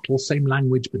 same battles, same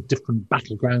language, but different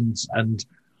battlegrounds. And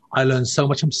I learned so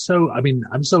much. I'm so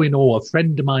in awe. A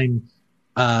friend of mine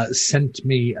sent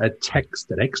me a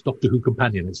text, an ex-Doctor Who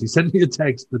companion. He sent me a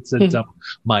text that said,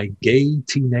 my gay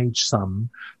teenage son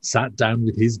sat down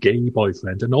with his gay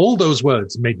boyfriend. And all those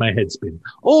words made my head spin.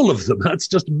 All of them. That's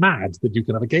just mad that you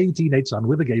can have a gay teenage son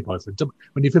with a gay boyfriend.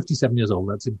 When you're 57 years old,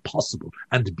 that's impossible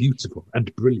and beautiful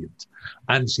and brilliant.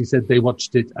 And she said they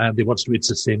watched it, and they watched It's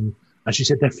a Sin. And she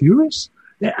said they're furious.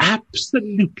 They're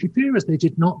absolutely furious. They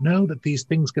did not know that these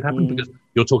things could happen, because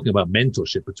you're talking about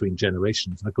mentorship between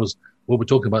generations. And of course, what we're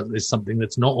talking about is something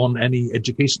that's not on any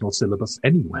educational syllabus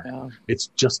anywhere. Yeah. It's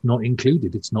just not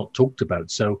included. It's not talked about.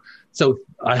 So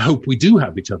I hope we do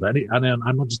have each other. And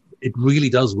I'm not just, it really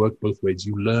does work both ways.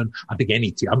 You learn, I think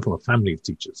I'm from a family of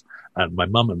teachers, and my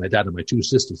mum and my dad and my 2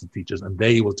 sisters are teachers, and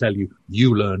they will tell you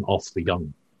learn off the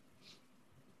young.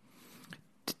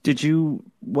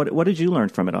 What did you learn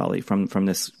from it, Olly, from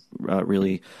this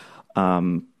really,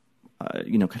 kind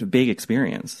of big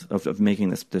experience of making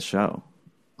this show?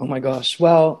 Oh my gosh.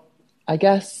 Well, I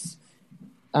guess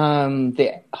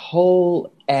the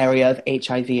whole area of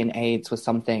HIV and AIDS was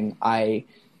something I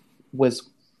was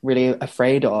really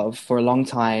afraid of for a long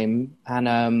time. And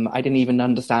I didn't even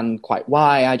understand quite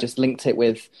why. I just linked it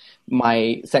with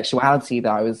my sexuality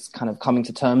that I was kind of coming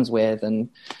to terms with. And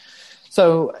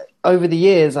so over the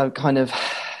years, I've kind of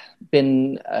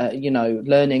been,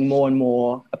 learning more and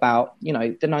more about, the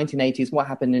 1980s, what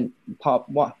happened in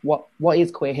what is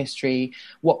queer history,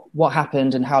 what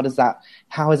happened, and how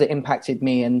has it impacted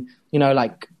me? And,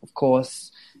 of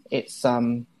course, it's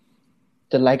the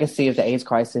legacy of the AIDS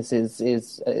crisis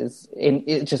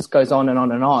it just goes on and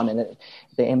on and on. And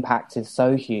the impact is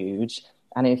so huge,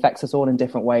 and it affects us all in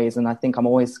different ways. And I think I'm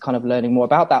always kind of learning more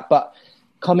about that. But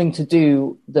coming to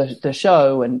do the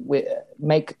show and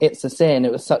make It's a Sin,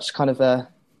 it was such kind of a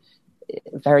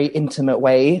very intimate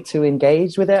way to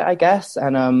engage with it, I guess.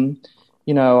 And,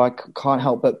 I can't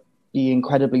help but be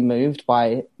incredibly moved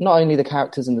by not only the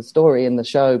characters in the story in the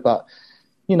show, but,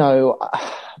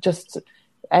 just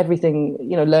everything,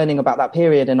 learning about that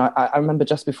period. And I remember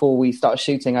just before we started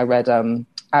shooting, I read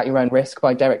At Your Own Risk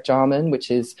by Derek Jarman,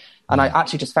 and I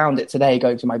actually just found it today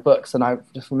going through my books, and I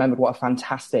just remembered what a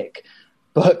fantastic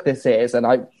book this is. And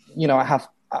I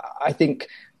think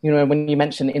when you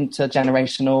mention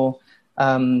intergenerational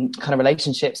kind of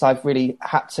relationships, I've really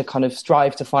had to kind of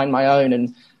strive to find my own.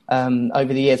 And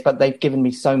over the years, but they've given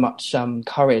me so much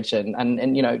courage.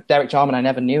 And you know, Derek Jarman, I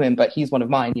never knew him, but he's one of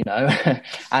mine, you know.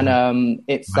 And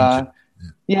it's and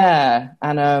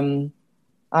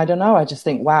I don't know, I just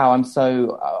think, wow, I'm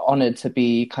so honored to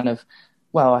be kind of,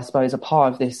 well, I suppose a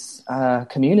part of this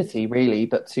community, really,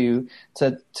 but to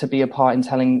be a part in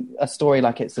telling a story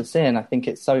like It's a Sin. I think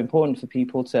it's so important for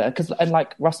people to, because, and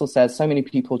like Russell says, so many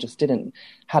people just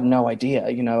had no idea,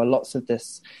 you know, lots of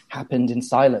this happened in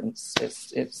silence.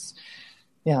 It's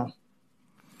yeah.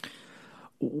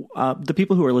 The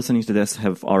people who are listening to this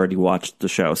have already watched the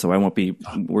show, so I won't be.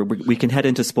 We can head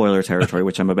into spoiler territory,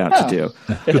 which I'm about to do.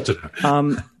 Good to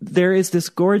know. There is this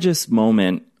gorgeous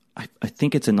moment. I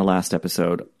think it's in the last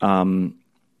episode,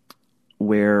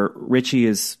 where Richie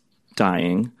is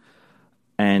dying,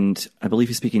 and I believe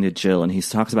he's speaking to Jill, and he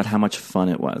talks about how much fun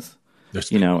it was.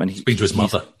 You know, and speaking to his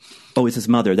mother. Oh, it's his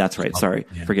mother. That's right. Sorry,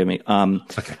 forgive me.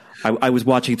 Okay. I was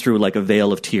watching through like a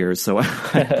veil of tears, so I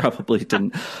probably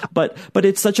didn't. But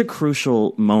it's such a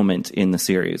crucial moment in the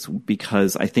series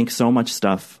because I think so much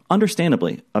stuff,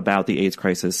 understandably, about the AIDS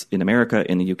crisis in America,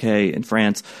 in the UK, in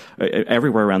France,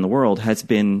 everywhere around the world has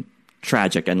been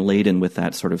tragic and laden with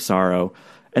that sort of sorrow.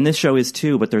 And this show is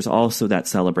too, but there's also that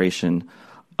celebration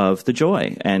of the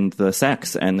joy and the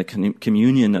sex and the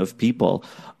communion of people.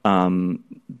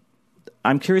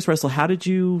 I'm curious, Russell, how did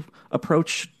you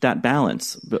approach that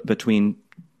balance between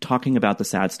talking about the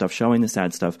sad stuff, showing the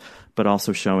sad stuff, but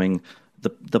also showing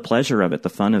the pleasure of it,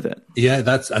 the fun of it? Yeah,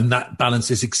 that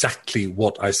balance is exactly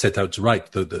what I set out to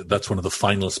write. That's one of the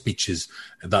final speeches.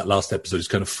 And that last episode is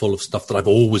kind of full of stuff that I've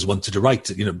always wanted to write.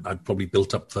 You know, I've probably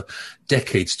built up for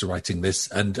decades to writing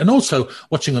this, and also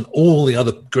watching on all the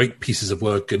other great pieces of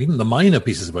work and even the minor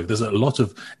pieces of work. There's a lot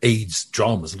of AIDS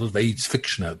dramas, a lot of AIDS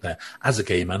fiction out there. As a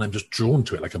gay man, I'm just drawn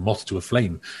to it like a moth to a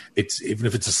flame. It's, even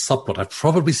if it's a subplot, I've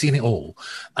probably seen it all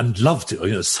and loved it.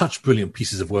 You know, such brilliant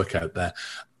pieces of work out there.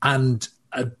 And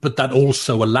but that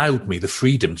also allowed me the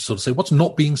freedom to sort of say, what's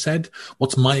not being said?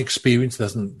 What's my experience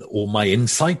or my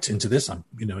insight into this?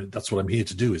 That's what I'm here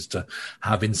to do, is to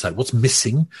have insight. What's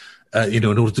missing, in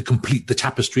order to complete the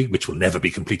tapestry, which will never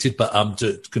be completed, but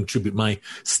to contribute my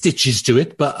stitches to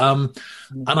it. But and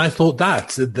I thought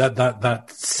that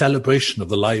celebration of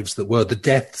the lives that were, the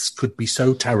deaths could be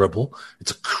so terrible.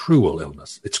 It's a cruel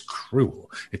illness. It's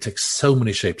cruel. It takes so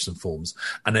many shapes and forms.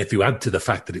 And if you add to the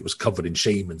fact that it was covered in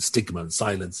shame and stigma and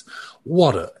silence,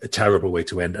 what a terrible way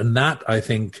to end. And that, I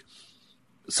think,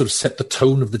 sort of set the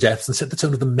tone of the deaths and set the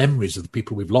tone of the memories of the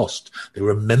people we've lost. They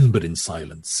were remembered in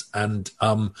silence. And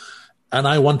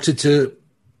I wanted to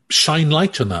shine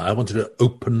light on that. I wanted to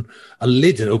open a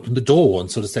lid and open the door and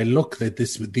sort of say, look,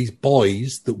 these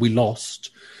boys that we lost,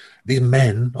 these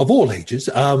men of all ages,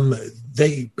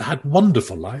 they had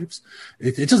wonderful lives.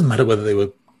 It doesn't matter whether they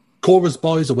were chorus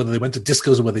boys or whether they went to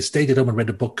discos or whether they stayed at home and read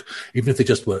a book, even if they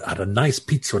just had a nice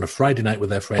pizza on a Friday night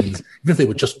with their friends, even if they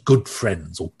were just good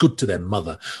friends or good to their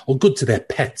mother or good to their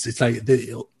pets. It's like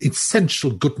the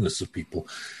essential goodness of people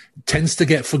tends to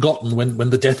get forgotten when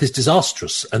the death is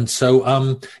disastrous. And so,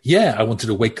 I wanted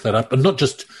to wake that up, and not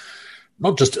just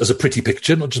as a pretty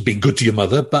picture, not just being good to your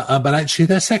mother, but actually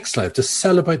their sex life, to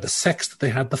celebrate the sex that they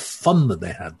had, the fun that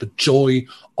they had, the joy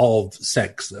of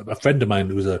sex. A friend of mine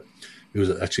who was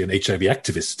actually an HIV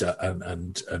activist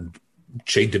and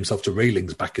chained himself to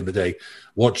railings back in the day,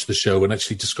 watched the show and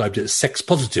actually described it as sex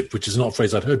positive, which is not a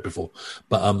phrase I'd heard before.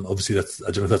 But obviously I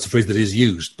don't know if that's a phrase that is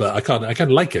used, but I kind of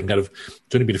like it.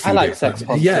 It's only been a few days. I like sex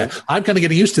positive. Yeah, I'm kind of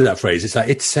getting used to that phrase. It's like,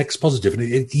 it's sex positive. And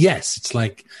it's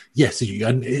like, yes.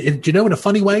 And do you know, in a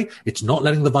funny way, it's not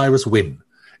letting the virus win.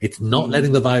 It's not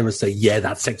letting the virus say, yeah,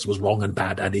 that sex was wrong and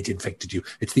bad and it infected you.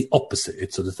 It's the opposite.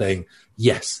 It's sort of saying,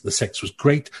 yes, the sex was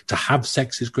great. To have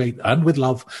sex is great, and with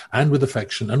love and with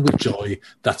affection and with joy.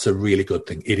 That's a really good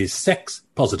thing. It is sex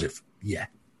positive. Yeah.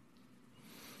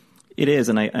 It is.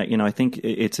 And I think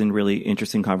it's a really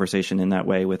interesting conversation in that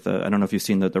way with, I don't know if you've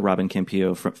seen the Robin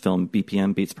Campillo film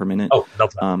BPM, Beats Per Minute. Oh,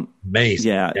 love that.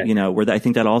 Amazing. Yeah. Where I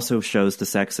think that also shows the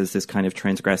sex as this kind of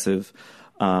transgressive,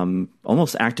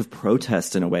 almost act of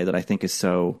protest in a way that I think is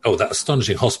so. Oh, that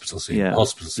astonishing hospital scene. Yeah.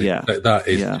 Yeah. That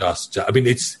is just. I mean,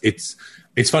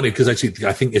 it's funny because actually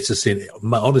I think It's a Sin.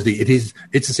 Honestly,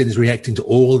 It's a Sin is reacting to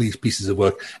all these pieces of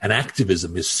work, and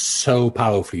activism is so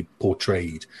powerfully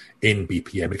portrayed in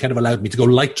BPM. It kind of allowed me to go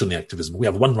light on the activism. We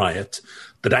have one riot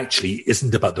that actually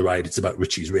isn't about the riot. It's about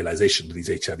Richie's realization that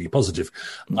he's HIV positive.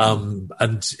 And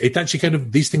it actually kind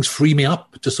of, these things free me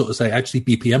up to sort of say, actually,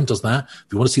 BPM does that. If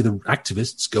you want to see the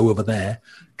activists, go over there,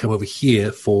 come over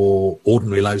here for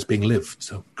ordinary lives being lived.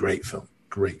 So great film.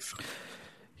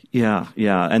 Yeah,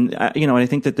 yeah, and I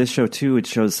think that this show too, it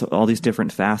shows all these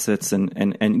different facets,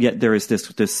 and yet there is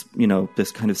this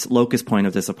kind of locus point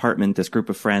of this apartment, this group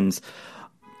of friends.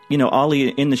 Olly,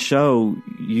 in the show,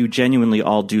 you genuinely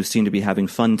all do seem to be having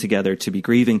fun together, to be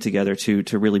grieving together,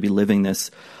 to really be living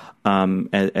this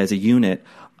as a unit.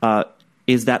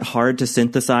 Is that hard to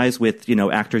synthesize with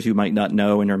actors you might not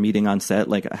know and are meeting on set?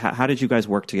 Like, how did you guys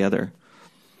work together?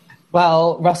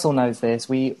 Well, Russell knows this.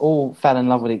 We all fell in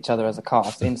love with each other as a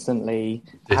cast instantly,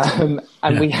 and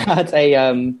we had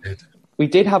we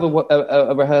did have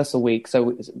a rehearsal week.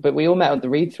 But we all met at the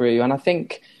read through, and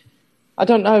I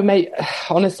don't know, mate.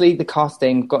 Honestly, the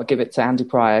casting, got to give it to Andy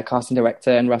Pryor, casting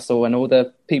director, and Russell, and all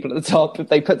the people at the top.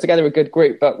 They put together a good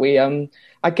group. But we, I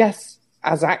guess,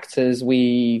 as actors,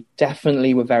 we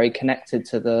definitely were very connected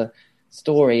to the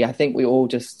story. I think we all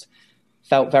just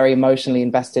felt very emotionally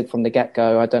invested from the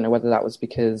get-go. I don't know whether that was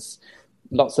because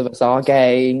lots of us are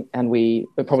gay, and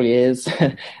it probably is.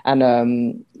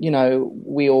 And,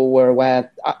 we all were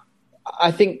aware.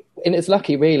 I think, and it's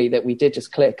lucky really that we did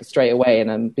just click straight away,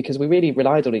 and because we really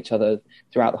relied on each other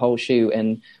throughout the whole shoot.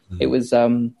 And it was,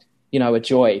 a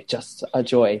joy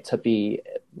to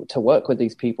work with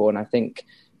these people. And I think,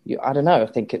 I don't know, I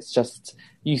think it's just,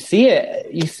 you see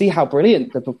how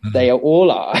brilliant they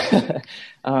all are.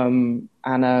 I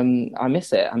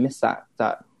miss it. I miss that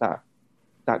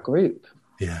group.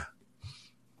 Yeah.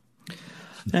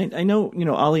 I know,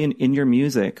 Olly, in your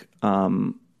music,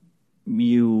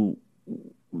 you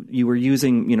were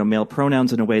using, male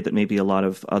pronouns in a way that maybe a lot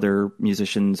of other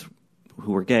musicians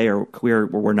who were gay or queer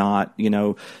were not,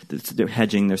 they're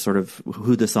hedging their sort of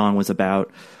who the song was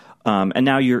about. And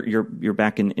now you're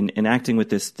back in acting with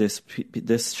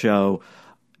this show.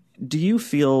 Do you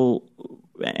feel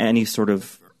any sort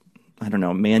of, I don't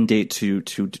know, mandate to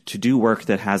do work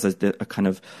that has a kind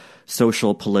of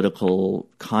social, political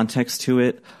context to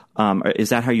it? Is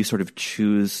that how you sort of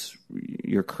choose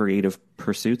your creative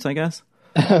pursuits, I guess?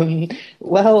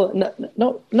 Well,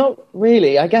 not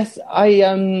really. I guess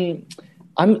I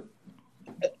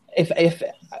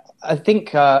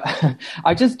think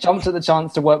I just jumped at the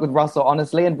chance to work with Russell,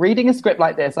 honestly, and reading a script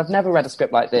like this. I've never read a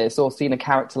script like this or seen a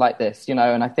character like this, and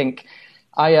I think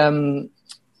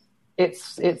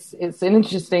it's an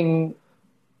interesting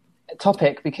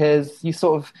topic because you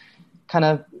sort of kind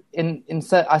of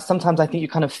sometimes I think you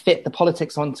kind of fit the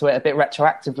politics onto it a bit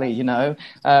retroactively,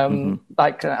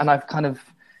 and I've kind of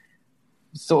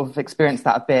sort of experienced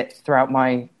that a bit throughout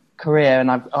my career, and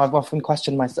I've often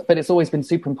questioned myself, but it's always been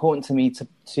super important to me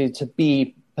to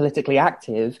be politically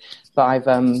active. But I've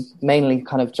mainly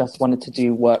kind of just wanted to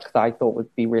do work that I thought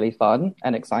would be really fun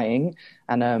and exciting,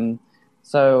 and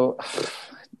so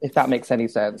if that makes any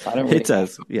sense, I don't really. It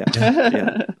does, yeah.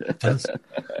 It does.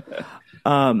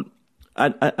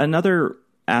 Another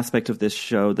aspect of this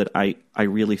show that I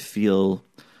really feel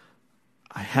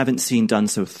I haven't seen done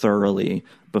so thoroughly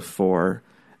before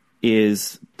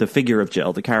is the figure of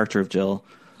Jill, the character of Jill,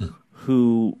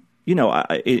 who,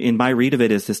 in my read of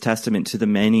it, is this testament to the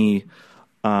many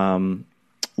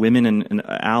women and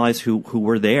allies who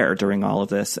were there during all of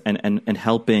this and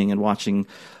helping and watching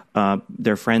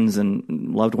their friends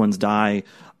and loved ones die.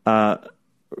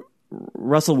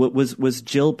 Russell, was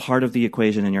Jill part of the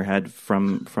equation in your head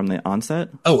from the onset?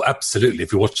 Oh, absolutely.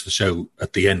 If you watch the show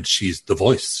at the end, she's the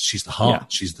voice, she's the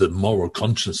heart, she's the moral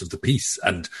conscience of the piece,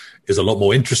 and is a lot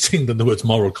more interesting than the words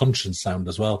moral conscience sound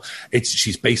as well.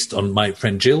 She's based on my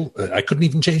friend Jill. I couldn't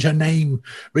even change her name,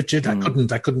 Richard. I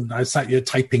couldn't. I sat here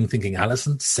typing, thinking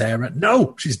Alison, Sarah.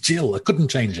 No, she's Jill. I couldn't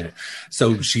change it.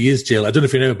 So she is Jill. I don't know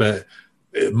if you know, but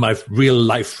my real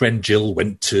life friend Jill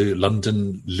went to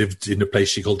London, lived in a place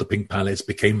she called the Pink Palace,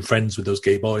 became friends with those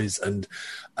gay boys, and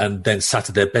then sat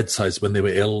at their bedsides when they were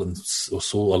ill and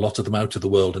saw a lot of them out of the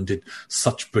world and did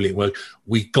such brilliant work.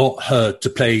 We got her to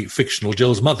play fictional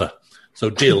Jill's mother. So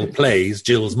Jill plays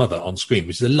Jill's mother on screen,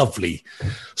 which is a lovely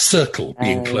circle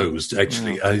being closed,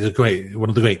 actually. One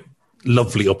of the great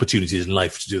lovely opportunities in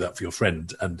life to do that for your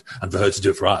friend and for her to do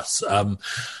it for us.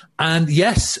 And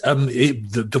yes,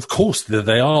 of course,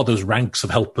 there are those ranks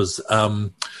of helpers,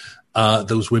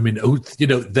 those women who,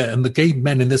 and the gay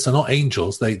men in this are not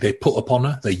angels. They put upon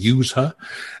her, they use her,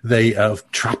 they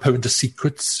trap her into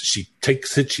secrets. She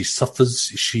takes it, she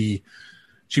suffers, she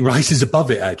rises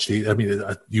above it, actually. I mean,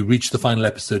 you reach the final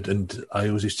episode, and I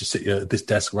always used to sit here at this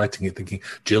desk writing it, thinking,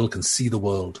 Jill can see the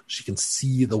world. She can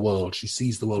see the world. She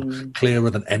sees the world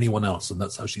clearer than anyone else, and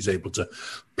that's how she's able to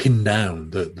pin down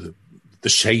the the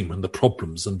shame and the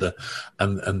problems and the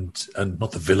and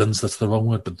not the villains, that's the wrong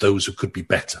word, but those who could be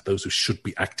better, those who should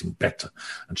be acting better.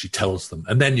 And she tells them.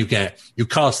 And then you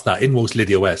cast that, in walks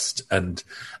Lydia West. And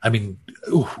I mean,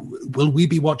 will we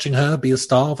be watching her be a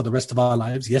star for the rest of our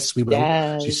lives? Yes, we will.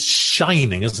 Yes. She's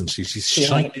shining, isn't she? She's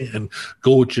shining and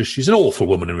gorgeous. She's an awful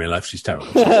woman in real life. She's terrible.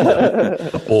 She's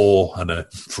a bore and a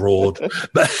fraud.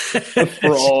 But A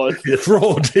fraud.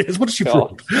 Fraud. What is she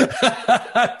fraud?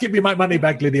 Give me my money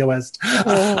back, Lydia West.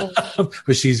 But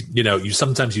she's,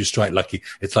 sometimes you strike lucky.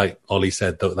 It's like Olly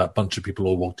said, that bunch of people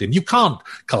all walked in. You can't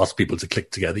cast people to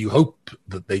click together. You hope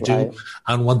that they do. Right.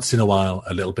 And once in a while,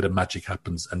 a little bit of magic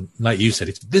happens. And like you said,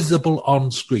 it's visible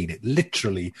on screen. It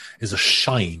literally is a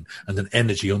shine and an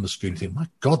energy on the screen. You think, my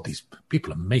God, these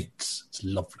people are mates. It's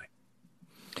lovely.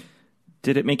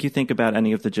 Did it make you think about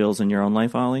any of the Jills in your own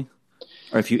life, Olly?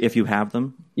 Or if you have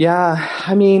them? Yeah,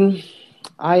 I mean,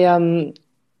 I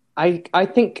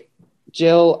think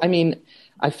Jill, I mean,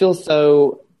 I feel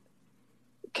so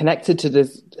connected to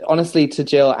this, honestly, to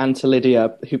Jill and to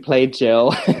Lydia, who played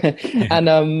Jill.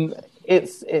 And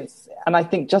it's and I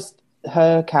think just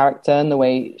her character and the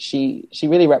way she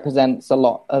really represents a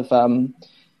lot of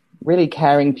really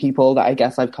caring people that I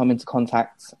guess I've come into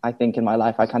contact, I think, in my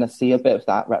life. I kind of see a bit of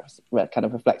that kind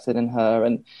of reflected in her.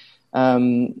 And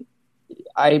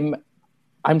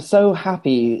I'm so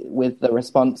happy with the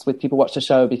response with people watch the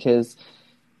show, because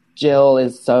Jill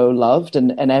is so loved,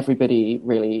 and everybody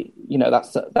really,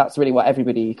 that's really what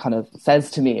everybody kind of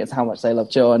says to me, is how much they love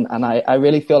Jill. And I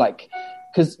really feel like,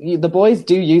 because the boys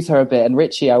do use her a bit, and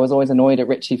Richie, I was always annoyed at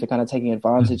Richie for kind of taking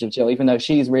advantage of Jill, even though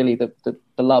she's really the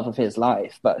love of his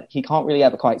life, but he can't really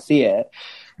ever quite see it.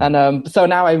 And so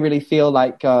now I really feel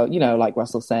like, like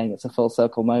Russell's saying, it's a full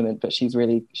circle moment, but she's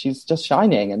just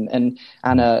shining. And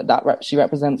she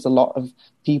represents a lot of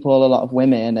people, a lot of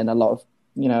women, and a lot of,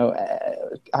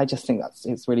 I just think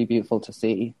it's really beautiful to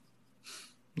see.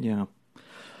 Yeah.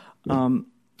 And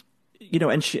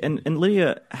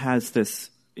Lydia has this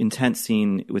intense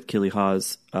scene with Keely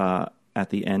Hawes at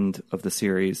the end of the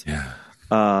series. Yeah.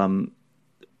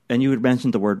 And you had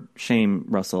mentioned the word shame,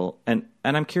 Russell, and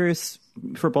I'm curious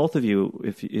for both of you,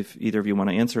 if either of you want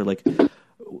to answer, like,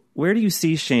 where do you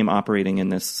see shame operating in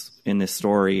this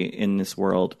story, in this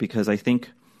world? Because I think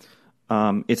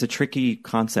it's a tricky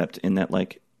concept in that,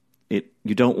 like,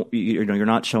 you're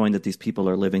not showing that these people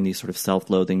are living these sort of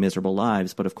self-loathing, miserable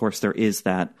lives, but of course there is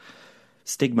that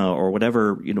stigma or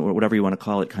whatever you want to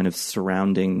call it, kind of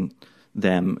surrounding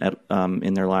them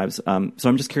in their lives. So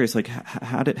I'm just curious, like,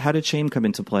 how did shame come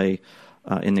into play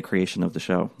in the creation of the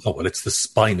show? Oh, well, it's the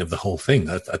spine of the whole thing.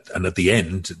 And at the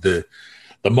end, the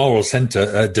moral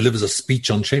center delivers a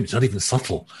speech on shame. It's not even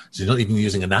subtle. She's not even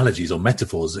using analogies or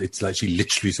metaphors. It's like she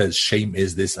literally says, shame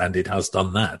is this and it has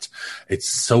done that. It's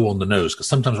so on the nose, because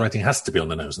sometimes writing has to be on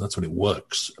the nose, and that's when it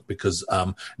works. Because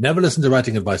never listen to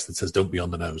writing advice that says don't be on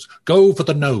the nose. Go for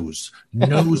the nose.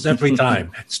 Nose every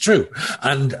time. It's true.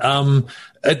 And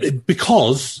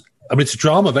because... it's a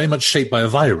drama very much shaped by a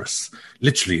virus.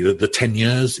 Literally, the 10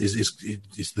 years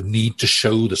is the need to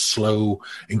show the slow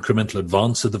incremental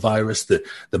advance of the virus, the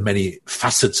many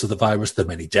facets of the virus, the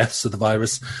many deaths of the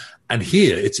virus. And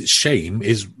here, its shame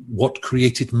is what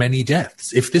created many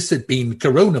deaths. If this had been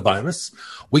coronavirus,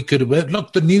 we could have,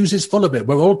 look, the news is full of it.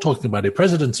 We're all talking about it.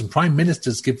 Presidents and prime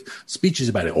ministers give speeches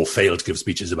about it, or fail to give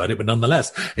speeches about it, but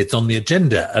nonetheless, it's on the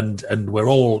agenda, and we're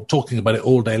all talking about it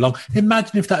all day long.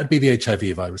 Imagine if that would be the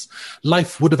HIV virus.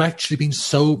 Life would have actually been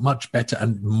so much better,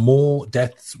 and more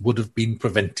deaths would have been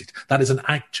prevented. That is an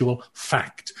actual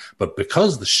fact. But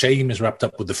because the shame is wrapped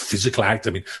up with the physical act,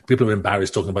 I mean, people are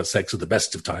embarrassed talking about sex at the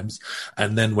best of times.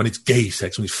 And then when it's gay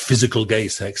sex, when it's physical gay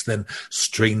sex, then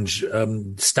strange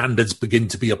standards begin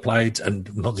to be applied,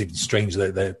 and not even strange,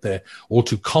 they're all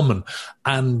too common.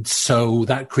 And so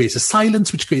that creates a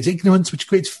silence, which creates ignorance, which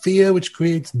creates fear, which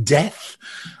creates death.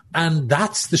 And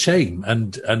that's the shame.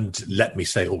 And let me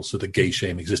say also that gay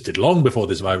shame existed long before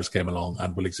this virus came along,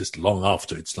 and will exist long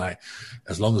after. It's like,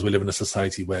 as long as we live in a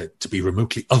society where to be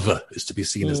remotely other is to be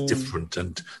seen as different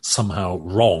and somehow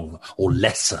wrong or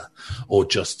lesser, or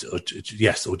just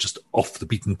off the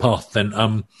beaten path, then,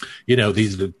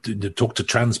 talk to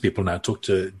trans people now, talk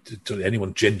to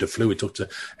anyone gender fluid, talk to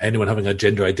anyone having a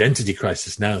gender identity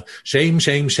crisis now. Shame,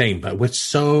 shame, shame. But we're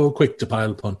so quick to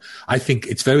pile upon. I think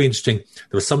it's very interesting.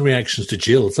 There was some on reactions to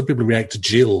Jill. Some people react to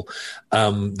Jill,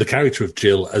 the character of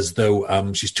Jill, as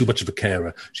though she's too much of a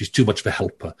carer. She's too much of a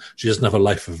helper. She doesn't have a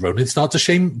life of her own. It starts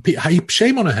to heap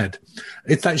shame on her head.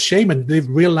 It's that shame. And the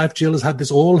real life Jill has had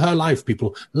this all her life.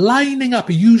 People lining up,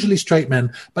 usually straight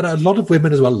men, but a lot of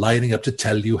women as well, lining up to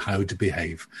tell you how to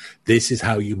behave. This is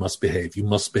how you must behave. You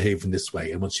must behave in this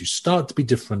way. And once you start to be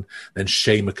different, then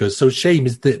shame occurs. So shame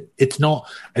is that it's not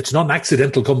an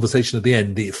accidental conversation at the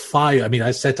end.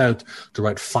 I set out to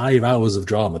write 5 hours of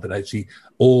drama that actually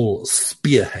all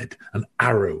spearhead an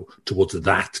arrow towards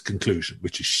that conclusion,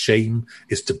 which is shame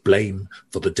is to blame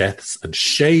for the deaths and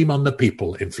shame on the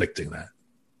people inflicting that.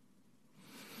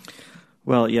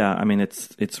 Well, yeah, I mean,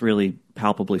 it's really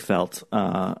palpably felt,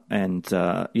 and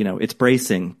it's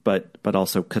bracing, but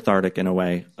also cathartic in a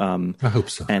way. I hope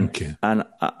so. Thank you. And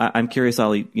I'm curious,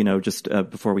 Olly, just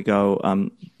before we go,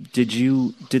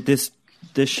 did this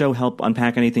show help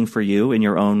unpack anything for you in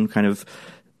your own kind of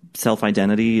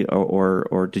self-identity,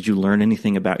 or did you learn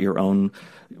anything about your own,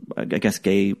 I guess,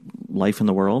 gay life in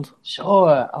the world?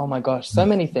 Sure. Oh my gosh, so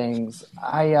many things.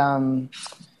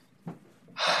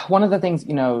 One of the things,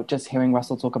 just hearing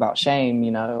Russell talk about shame,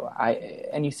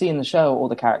 and you see in the show, all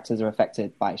the characters are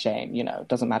affected by shame, it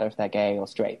doesn't matter if they're gay or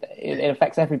straight. It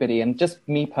affects everybody. And just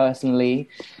me personally,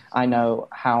 I know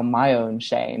how my own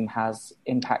shame has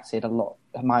impacted a lot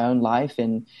of my own life.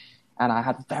 And I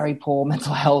had very poor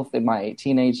mental health in my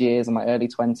teenage years and my early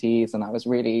 20s. And I was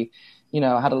really,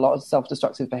 I had a lot of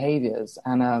self-destructive behaviors.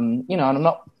 And, and I'm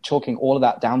not chalking all of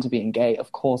that down to being gay,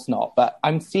 of course not. But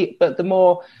but the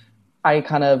more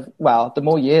the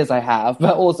more years I have,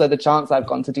 but also the chance I've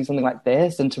gotten to do something like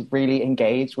this and to really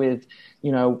engage with,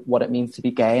 what it means to be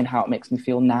gay and how it makes me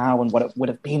feel now and what it would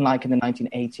have been like in the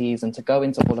 1980s, and to go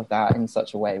into all of that in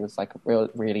such a way was like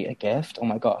really a gift. Oh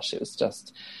my gosh, it was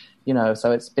just,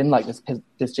 so it's been like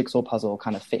this jigsaw puzzle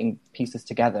kind of fitting pieces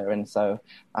together. And so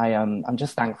I'm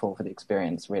just thankful for the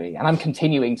experience, really. And I'm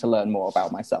continuing to learn more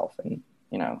about myself and,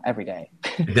 every day.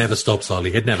 It never stops,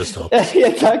 Olly. It never stops.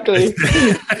 Exactly.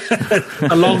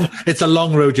 It's a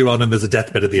long road you're on, and there's a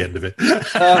deathbed at the end of it.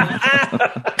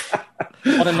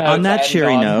 On that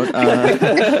cheery note,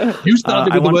 you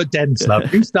started with the word dense,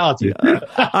 love. You started.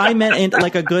 I meant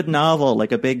like a good novel,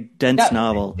 like a big dense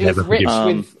novel. It was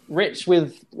rich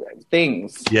with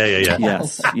things. Yeah.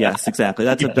 Yes, exactly.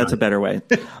 That's a better way.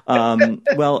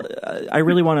 Well, I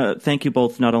really want to thank you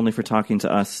both, not only for talking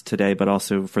to us today, but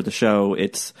also for the show.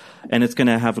 It's going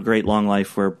to have a great long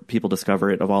life where people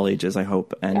discover it of all ages, I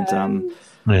hope. And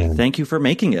thank you for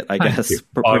making it, I guess,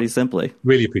 pretty simply.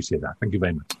 Really appreciate that. Thank you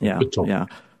very much. Yeah. Good talk. Yeah.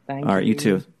 Thank all right, you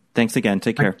too. Thanks again.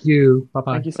 Take care. Thank you.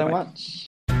 Bye-bye. Thank you so much.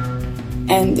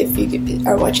 And if you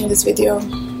are watching this video,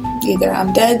 either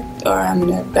I'm dead or I'm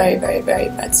in a very, very, very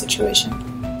bad situation.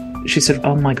 She said,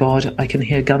 "Oh my God, I can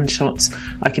hear gunshots.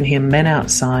 I can hear men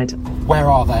outside." Where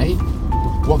are they?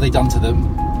 What have they done to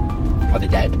them? Are they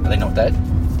dead? Are they not dead?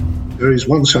 There is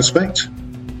one suspect,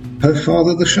 her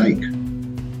father, the Sheikh.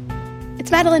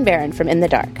 It's Madeline Barron from In the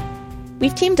Dark.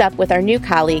 We've teamed up with our new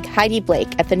colleague Heidi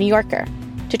Blake at The New Yorker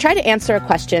to try to answer a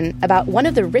question about one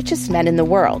of the richest men in the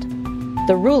world,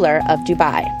 the ruler of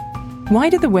Dubai. Why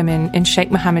do the women in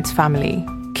Sheikh Mohammed's family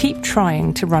keep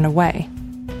trying to run away?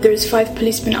 There's 5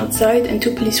 policemen outside and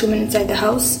 2 policewomen inside the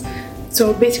house.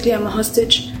 So basically I'm a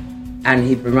hostage. And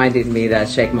he reminded me that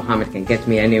Sheikh Mohammed can get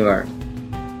me anywhere.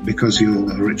 Because you're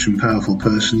a rich and powerful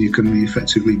person, you can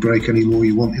effectively break any law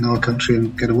you want in our country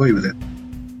and get away with it.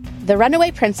 The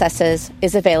Runaway Princesses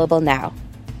is available now.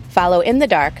 Follow In the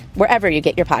Dark wherever you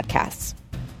get your podcasts.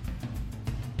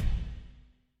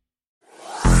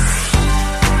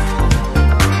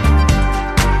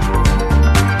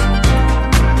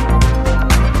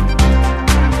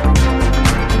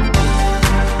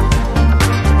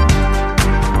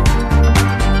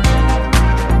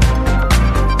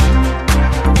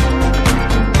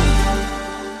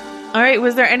 All right.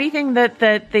 Was there anything that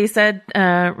they said,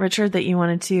 Richard, that you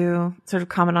wanted to sort of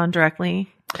comment on directly?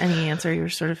 Any answer you were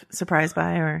sort of surprised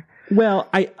by, or? Well,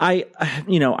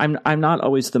 I'm not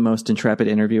always the most intrepid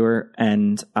interviewer,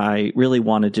 and I really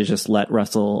wanted to just let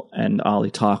Russell and Olly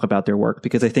talk about their work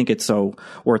because I think it's so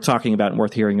worth talking about and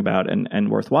worth hearing about and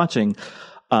worth watching.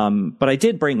 But I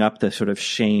did bring up the sort of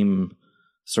shame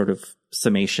sort of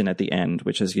summation at the end,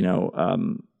 which is,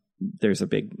 there's a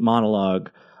big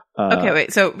monologue. Okay,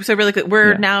 wait. So really quick,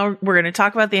 we're going to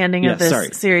talk about the ending of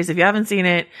this series. If you haven't seen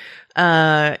it,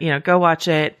 go watch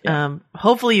it. Yeah.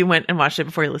 Hopefully you went and watched it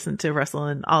before you listened to Russell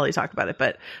and Olly talk about it,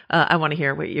 but, I want to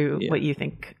hear what you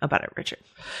think about it, Richard.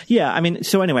 Yeah. I mean,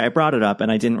 so anyway, I brought it up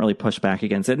and I didn't really push back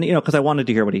against it. And, cause I wanted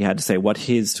to hear what he had to say, what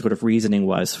his sort of reasoning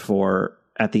was for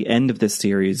at the end of this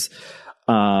series,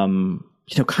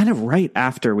 kind of right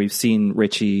after we've seen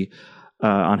Richie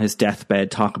on his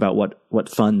deathbed talk about what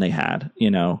fun they had,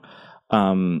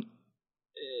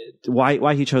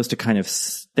 why he chose to kind of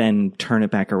then turn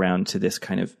it back around to this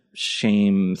kind of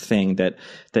shame thing that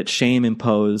shame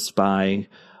imposed by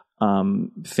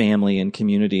family and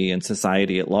community and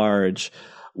society at large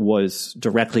was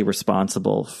directly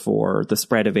responsible for the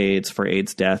spread of AIDS, for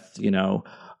AIDS death,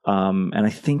 and I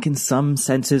think in some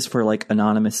senses for like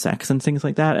anonymous sex and things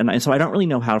like that. And so I don't really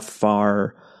know how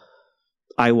far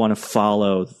I want to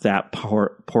follow that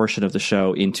portion of the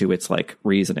show into its like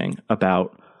reasoning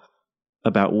about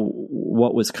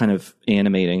what was kind of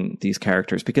animating these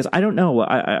characters, because I don't know.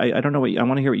 I don't know I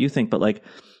want to hear what you think, but like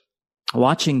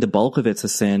watching the bulk of It's a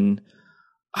Sin,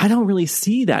 I don't really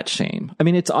see that shame. I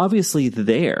mean, it's obviously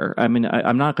there. I mean,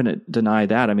 I'm not going to deny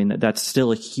that. I mean, that's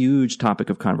still a huge topic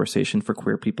of conversation for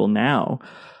queer people now,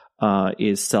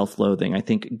 is self-loathing. I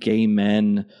think gay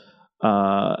men,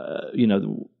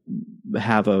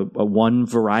 have a one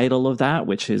varietal of that,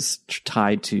 which is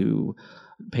tied to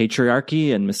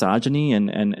patriarchy and misogyny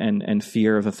and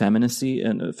fear of effeminacy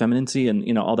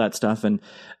and all that stuff. And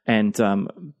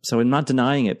so I'm not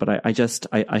denying it, but I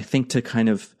think to kind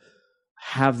of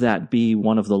have that be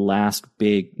one of the last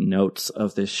big notes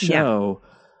of this show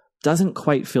doesn't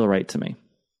quite feel right to me.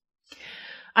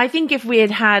 I think if we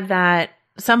had that,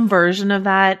 some version of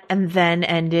that, and then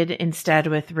ended instead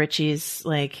with Richie's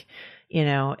like,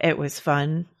 it was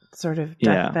fun sort of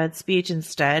deathbed speech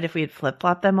instead, if we had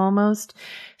flip-flopped them almost.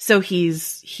 So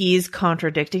he's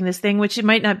contradicting this thing, which it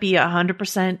might not be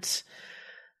 100%,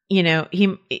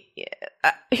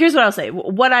 here's what I'll say.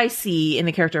 What I see in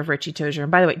the character of Richie Tozier,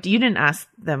 and by the way, you didn't ask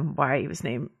them why he was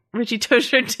named Richie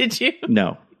Tozier, did you?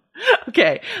 No.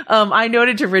 Okay. I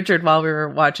noted to Richard while we were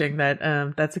watching that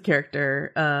that's a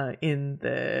character in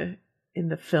the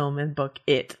film and book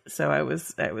It. So I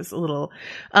was a little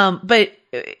but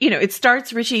it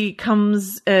starts, Richie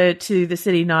comes to the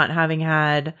city not having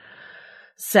had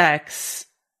sex,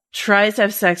 tries to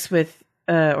have sex with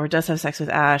or does have sex with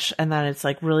Ash, and then it's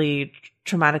like really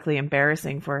traumatically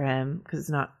embarrassing for him because it's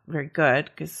not very good,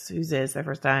 because whose is their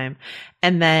first time.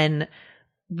 And then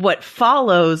what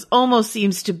follows almost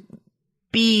seems to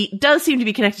be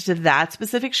connected to that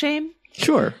specific shame.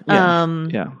 Sure.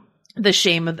 Yeah. The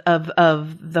shame of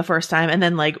the first time. And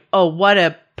then like, oh, what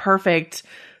a perfect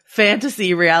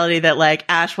fantasy reality that like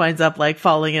Ash winds up like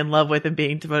falling in love with and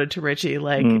being devoted to Richie,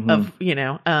 like wouldn't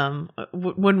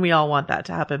we all want that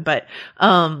to happen? But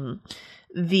so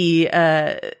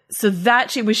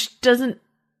that shame, which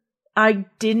I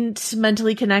didn't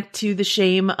mentally connect to the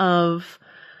shame of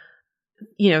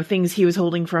things he was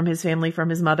holding from his family, from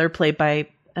his mother, played by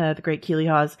the great Keely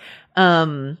Hawes.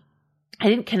 I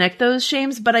didn't connect those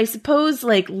shames, but I suppose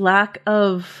like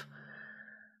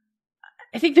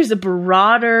I think there's a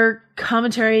broader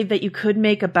commentary that you could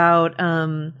make about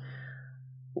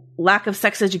lack of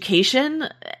sex education,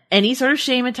 any sort of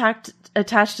shame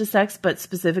attached to sex, but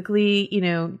specifically,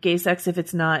 gay sex, if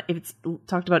it's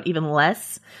talked about even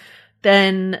less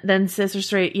than cis or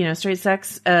straight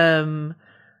sex,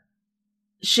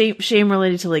 shame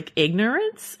related to like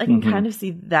ignorance. I can kind of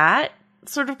see that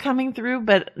sort of coming through,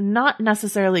 but not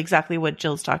necessarily exactly what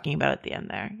Jill's talking about at the end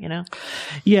there,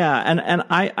 Yeah. And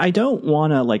I don't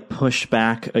want to like push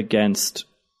back against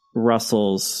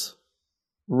Russell's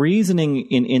reasoning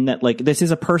in that, like, this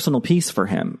is a personal piece for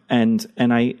him. And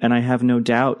I have no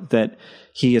doubt that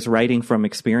he is writing from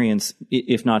experience,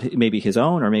 if not maybe his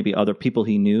own, or maybe other people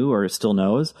he knew or still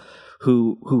knows,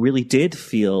 who really did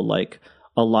feel like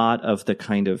a lot of the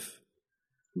kind of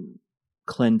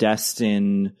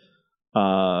clandestine,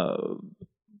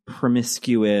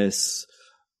 promiscuous,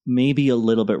 maybe a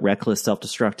little bit reckless,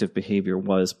 self-destructive behavior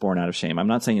was born out of shame. I'm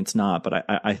not saying it's not, but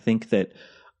I think that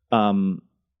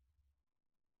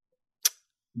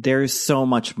there's so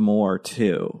much more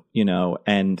too,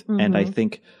 and I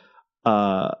think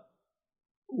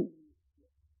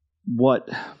what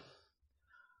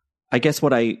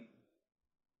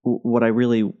I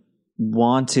really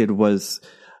wanted was,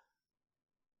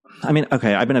 I'm going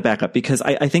to back up, because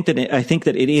I think that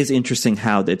it is interesting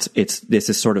how this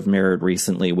is sort of mirrored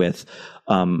recently with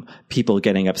people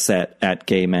getting upset at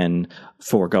gay men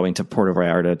for going to Puerto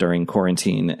Vallarta during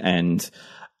quarantine and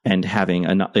having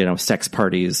sex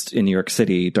parties in New York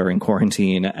City during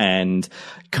quarantine, and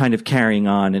kind of carrying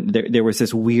on. And there was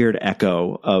this weird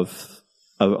echo of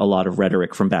a lot of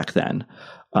rhetoric from back then.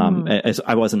 As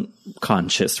I wasn't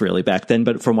conscious really back then,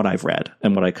 but from what I've read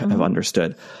and what I have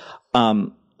understood.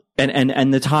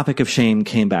 And the topic of shame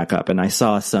came back up, and I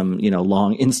saw some,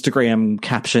 long Instagram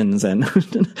captions and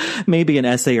maybe an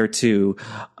essay or two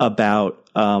about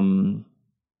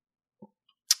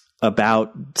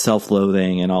about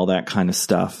self-loathing and all that kind of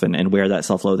stuff, and where that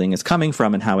self-loathing is coming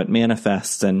from and how it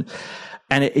manifests. And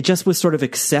it just was sort of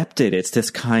accepted. It's this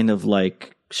kind of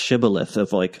like shibboleth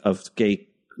of gay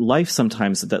life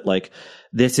sometimes, that like,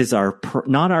 this is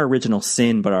not our original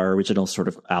sin, but our original sort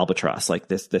of albatross, like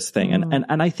this thing.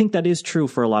 And I think that is true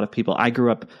for a lot of people. I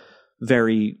grew up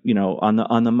very,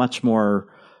 on the much more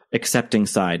accepting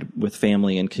side with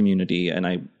family and community. And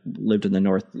I lived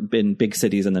in big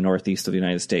cities in the Northeast of the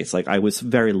United States. Like, I was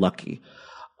very lucky.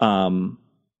 I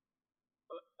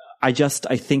just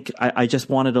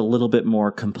wanted a little bit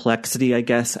more complexity, I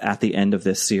guess, at the end of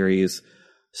this series.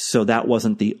 So that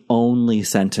wasn't the only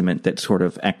sentiment that sort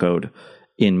of echoed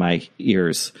in my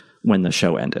ears when the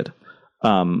show ended.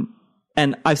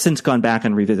 And I've since gone back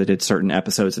and revisited certain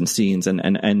episodes and scenes,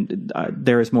 and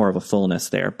there is more of a fullness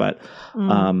there. But I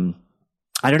don't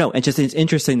know. It's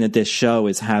interesting that this show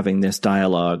is having this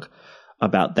dialogue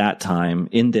about that time,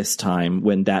 in this time,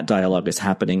 when that dialogue is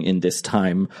happening in this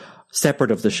time,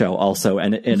 separate of the show also,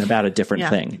 and about a different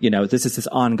thing. This is this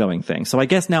ongoing thing. So I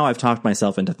guess now I've talked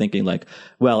myself into thinking like,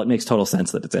 well, it makes total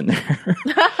sense that it's in there.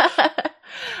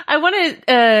 I want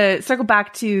to circle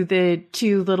back to the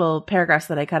two little paragraphs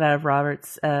that I cut out of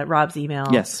Rob's email.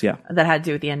 Yes, yeah. That had to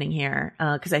do with the ending here,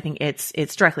 because I think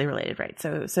it's directly related, right?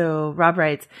 So Rob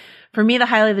writes, "For me, the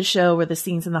highlight of the show were the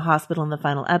scenes in the hospital in the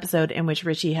final episode in which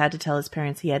Richie had to tell his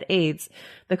parents he had AIDS.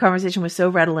 The conversation was so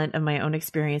redolent of my own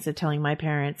experience of telling my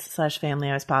parents/family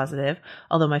I was positive,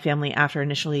 although my family, after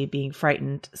initially being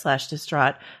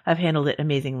frightened/distraught, have handled it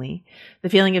amazingly. The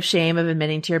feeling of shame of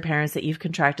admitting to your parents that you've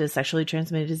contracted a sexually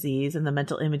transmitted disease and the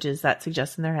mental images that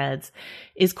suggest in their heads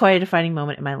is quite a defining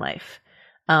moment in my life."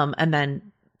 And then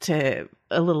to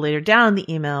a little later down in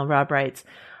the email, Rob writes,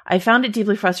 "I found it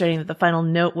deeply frustrating that the final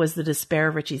note was the despair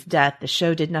of Richie's death. The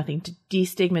show did nothing to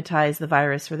destigmatize the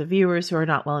virus for the viewers who are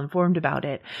not well informed about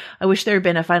it. I wish there had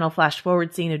been a final flash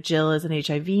forward scene of Jill as an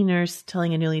HIV nurse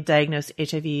telling a newly diagnosed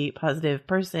HIV positive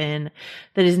person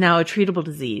that is now a treatable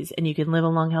disease and you can live a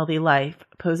long, healthy life,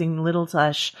 posing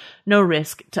little/no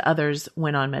risk to others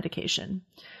when on medication."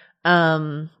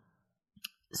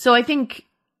 So I think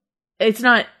it's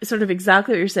not sort of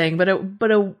exactly what you're saying, but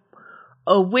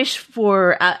a wish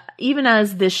for, even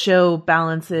as this show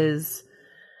balances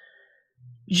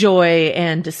joy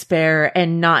and despair,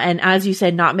 and as you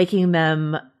said, not making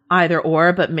them either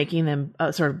or, but making them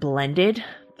sort of blended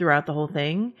throughout the whole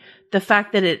thing. The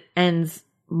fact that it ends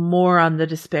more on the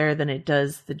despair than it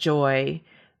does the joy,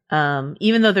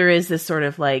 even though there is this sort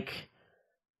of like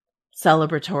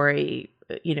celebratory,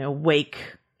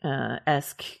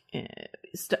 wake-esque,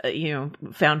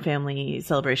 found family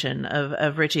celebration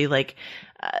of Richie, like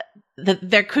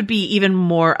there could be even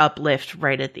more uplift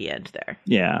right at the end there.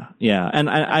 Yeah. And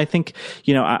I think,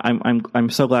 I'm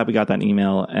so glad we got that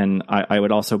email. And I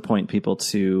would also point people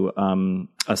to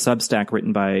a Substack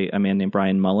written by a man named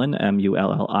Brian Mullen,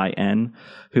 Mullin,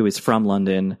 who is from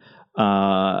London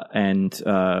and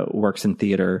works in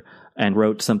theater, and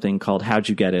wrote something called "How'd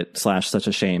You Get It? /Such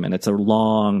a Shame." And it's a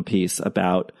long piece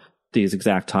about these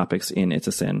exact topics in It's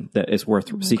a Sin that is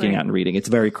worth seeking out and reading. It's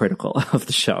very critical of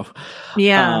the show.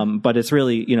 Yeah. But it's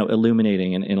really,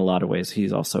 illuminating in a lot of ways.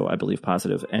 He's also, I believe,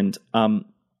 positive. And,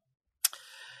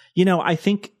 I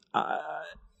think,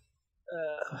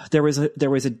 there was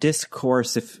a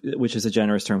discourse, which is a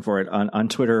generous term for it, on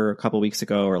Twitter a couple weeks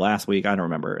ago or last week. I don't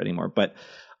remember anymore, but,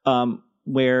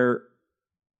 where,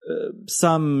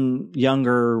 some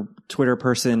younger Twitter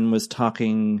person was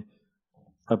talking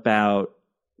about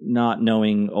not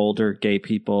knowing older gay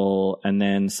people, and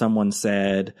then someone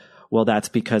said, well, that's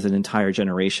because an entire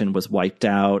generation was wiped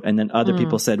out, and then other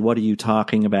people said, what are you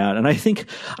talking about? And I think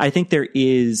there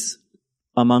is,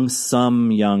 among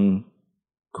some young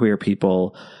queer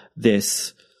people,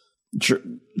 this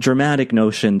dramatic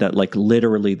notion that like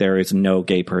literally there is no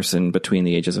gay person between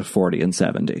the ages of 40 and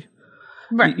 70.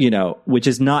 Right. Which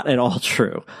is not at all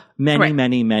true.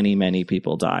 Many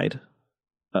people died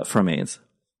from AIDS.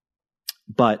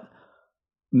 But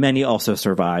many also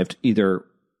survived, either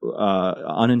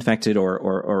uninfected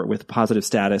or with positive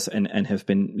status, and have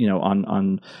been,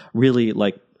 on really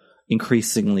like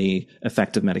increasingly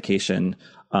effective medication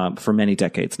for many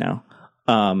decades now.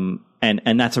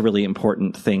 And that's a really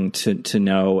important thing to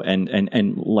know,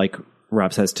 and like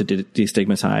Rob says, to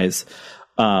destigmatize.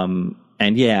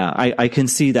 And yeah, I can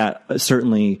see that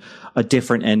certainly a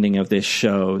different ending of this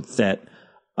show that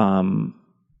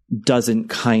doesn't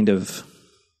kind of,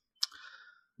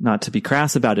 not to be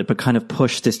crass about it, but kind of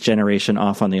push this generation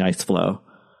off on the ice floe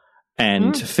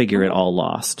and figure it all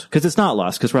lost. Because it's not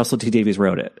lost, because Russell T. Davies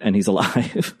wrote it and he's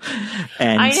alive.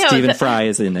 And Stephen Fry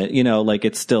is in it. Like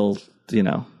it's still,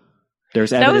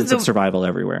 There's evidence of survival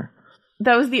everywhere.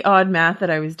 That was the odd math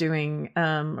that I was doing,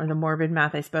 or the morbid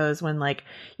math, I suppose, when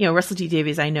Russell T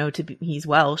Davies, I know he's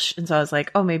Welsh. And so I was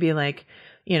like, oh, maybe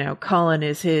Colin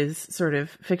is his sort of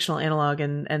fictional analog.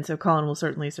 And so Colin will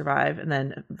certainly survive. And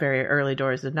then very early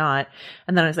doors did not.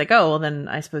 And then I was like, oh, well then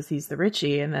I suppose he's the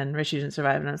Richie. And then Richie didn't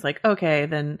survive. And I was like, okay,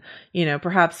 then,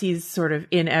 perhaps he's sort of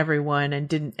in everyone and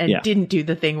didn't do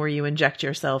the thing where you inject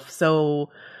yourself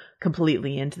so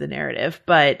completely into the narrative.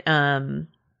 But,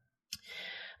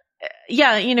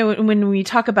 when we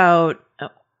talk about,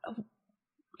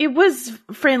 it was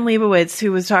Fran Lebowitz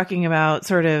who was talking about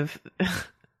sort of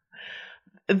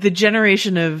the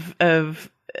generation of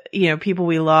people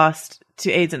we lost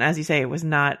to AIDS. And as you say, it was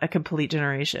not a complete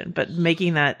generation, but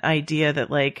making that idea that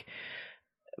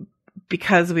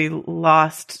because we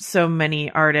lost so many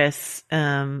artists,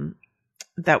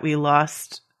 that we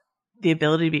lost the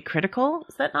ability to be critical.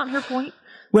 Is that not her point?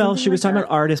 Well, she was talking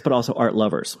about artists, but also art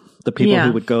lovers, the people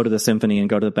who would go to the symphony and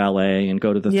go to the ballet and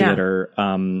go to the theater.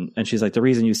 And she's like, the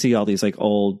reason you see all these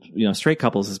old, straight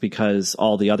couples is because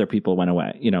all the other people went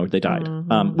away, they died.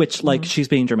 Which she's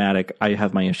being dramatic. I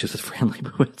have my issues with Fran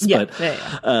Lebowitz, but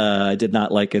I did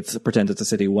not like Pretend It's a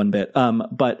City one bit.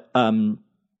 But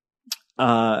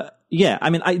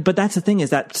that's the thing, is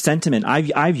that sentiment.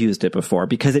 I've used it before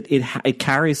because it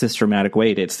carries this dramatic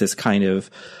weight. It's this kind of,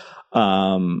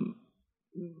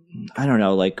 I don't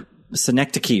know,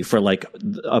 synecdoche for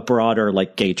a broader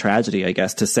gay tragedy, I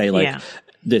guess, to say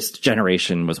this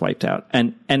generation was wiped out,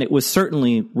 and it was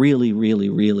certainly really, really,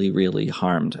 really, really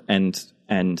harmed and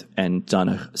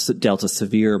dealt a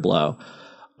severe blow,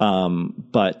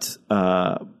 but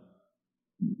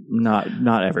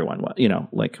not everyone was,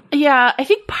 I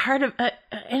think part of I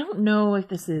don't know if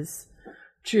this is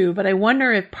true, but I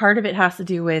wonder if part of it has to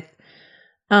do with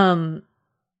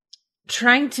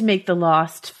trying to make the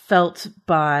lost felt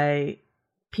by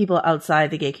people outside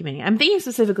the gay community. I'm thinking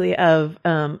specifically of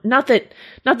not that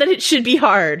it should be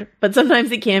hard, but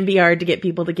sometimes it can be hard to get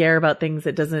people to care about things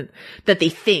that they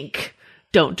think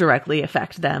don't directly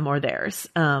affect them or theirs.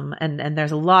 And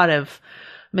there's a lot of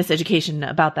miseducation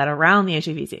about that around the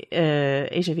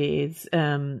HIV/AIDS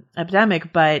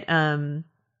epidemic, but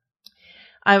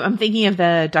I'm thinking of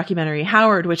the documentary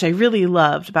Howard, which I really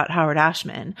loved, about Howard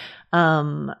Ashman,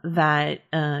 that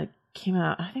came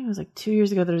out, I think it was 2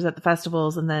 years ago, that was at the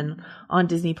festivals and then on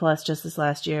Disney Plus just this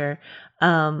last year.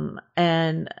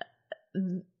 And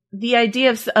the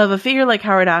idea of a figure like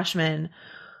Howard Ashman,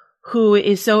 who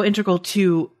is so integral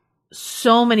to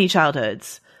so many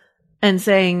childhoods, and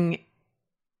saying,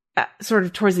 sort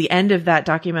of towards the end of that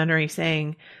documentary,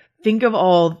 saying, think of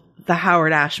all the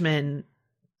Howard Ashman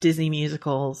Disney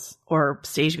musicals, or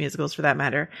stage musicals for that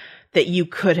matter, that you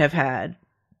could have had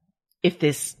if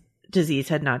this disease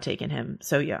had not taken him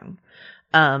so young.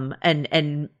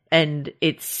 And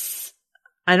it's,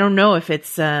 I don't know if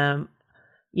it's,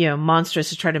 monstrous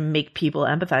to try to make people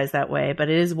empathize that way, but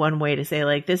it is one way to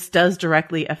say, this does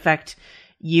directly affect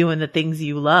you and the things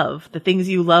you love. The things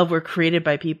you love were created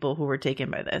by people who were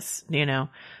taken by this,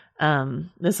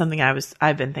 That's something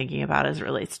I've been thinking about as it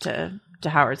relates to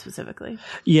Howard specifically.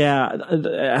 Yeah.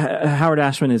 Howard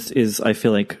Ashman is I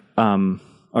feel like, a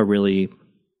really,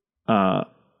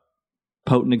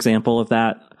 potent example of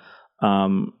that.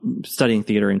 Studying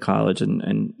theater in college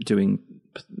and doing,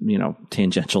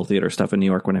 tangential theater stuff in New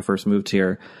York when I first moved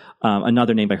here.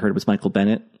 Another name I heard was Michael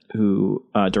Bennett, who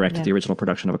directed the original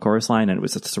production of A Chorus Line, and it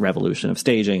was just a revolution of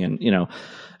staging, and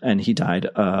and he died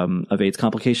of AIDS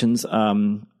complications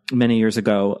many years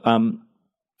ago. And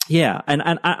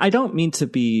I don't mean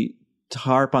to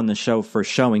harp on the show for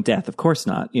showing death. Of course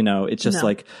not. It's just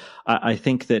I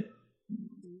think that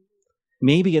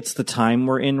maybe it's the time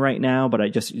we're in right now, but I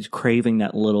just craving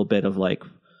that little bit of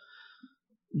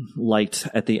light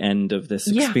at the end of this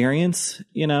experience,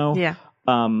 Yeah.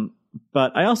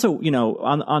 But I also,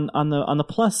 on the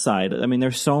plus side, I mean,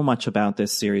 there's so much about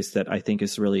this series that I think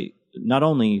is really not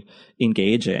only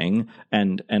engaging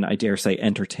and I dare say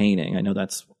entertaining. I know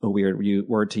that's a weird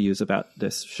word to use about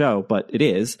this show, but it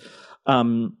is.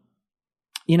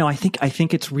 I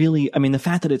think it's really, I mean, the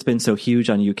fact that it's been so huge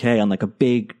on UK, on a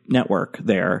big network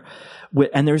there,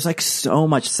 and there's so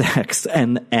much sex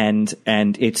and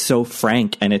it's so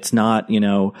frank, and it's not,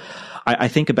 I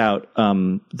think about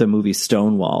the movie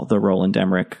Stonewall, the Roland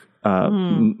Emmerich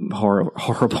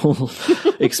horrible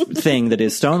thing that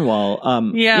is Stonewall.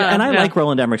 And I like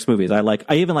Roland Emmerich's movies. I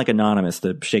even like Anonymous,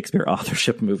 the Shakespeare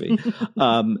authorship movie.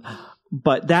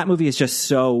 But that movie is just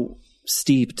so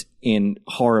steeped in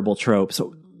horrible tropes.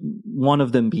 So one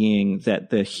of them being that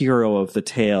the hero of the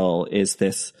tale is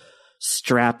this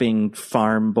strapping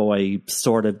farm boy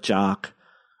sort of jock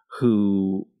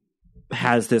who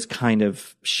has this kind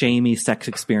of shamey sex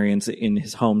experience in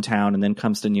his hometown and then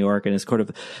comes to New York and is sort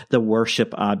of the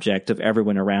worship object of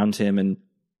everyone around him and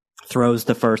throws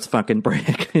the first fucking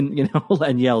brick and,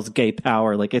 and yells gay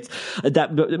power. Like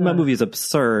that movie is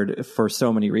absurd for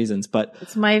so many reasons, but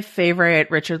it's my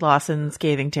favorite Richard Lawson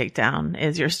scathing takedown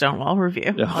is your Stonewall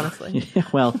review, honestly. Yeah,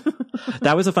 well,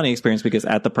 that was a funny experience because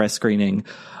at the press screening,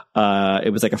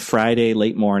 it was like a Friday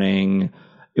late morning.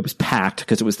 It was packed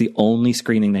because it was the only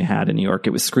screening they had in New York. It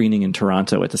was screening in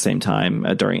Toronto at the same time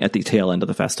at the tail end of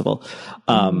the festival.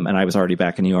 And I was already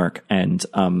back in New York. And,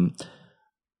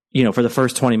 for the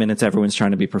first 20 minutes, everyone's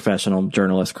trying to be professional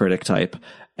journalist critic type.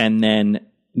 And then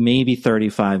maybe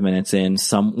 35 minutes in,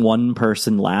 one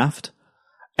person laughed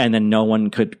and then no one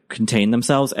could contain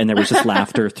themselves. And there was just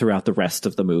laughter throughout the rest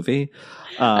of the movie.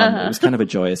 It was kind of a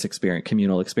joyous experience,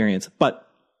 communal experience. But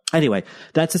anyway,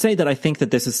 that's to say that I think that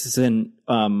this is a sin,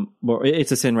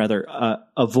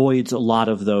 avoids a lot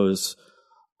of those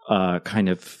kind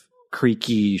of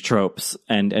creaky tropes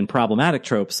and problematic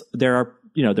tropes. There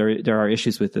are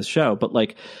issues with this show, but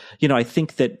I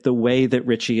think that the way that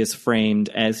Richie is framed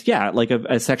as,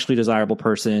 a sexually desirable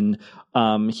person,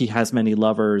 he has many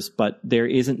lovers, but there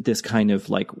isn't this kind of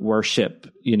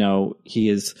worship,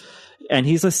 and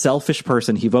he's a selfish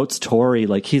person. He votes Tory.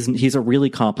 He's a really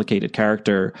complicated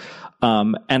character.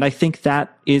 And I think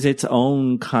that is its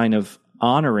own kind of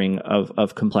honoring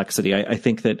of complexity. I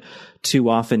think that too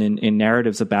often in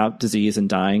narratives about disease and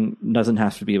dying, doesn't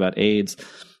have to be about AIDS,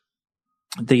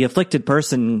 the afflicted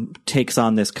person takes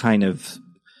on this kind of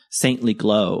saintly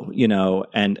glow,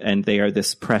 and they are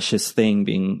this precious thing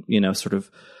being, sort of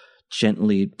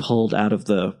gently pulled out of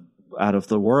the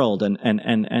world.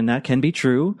 And that can be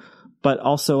true. But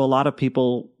also a lot of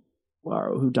people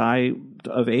who die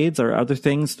of AIDS or other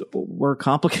things were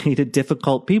complicated,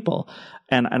 difficult people.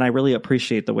 And I really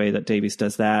appreciate the way that Davies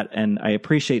does that. And I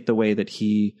appreciate the way that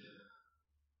he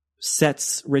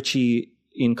sets Richie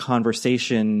in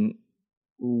conversation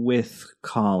with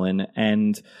Colin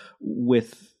and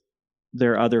with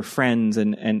their other friends.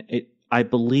 And I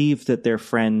believe that they're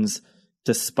friends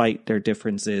despite their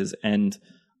differences. And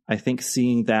I think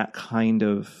seeing that kind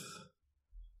of,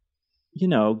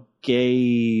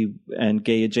 gay and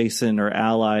gay adjacent or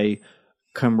ally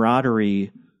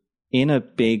camaraderie in a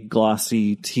big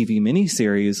glossy TV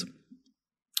miniseries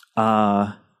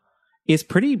is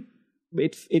pretty.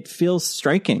 It feels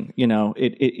striking,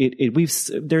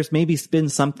 there's maybe been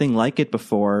something like it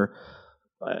before.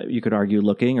 You could argue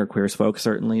Looking or Queer as Folk,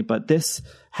 certainly, but this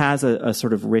has a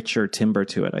sort of richer timbre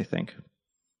to it, I think.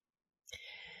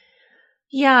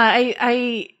 Yeah,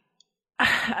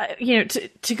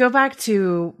 to go back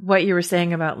to what you were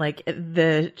saying about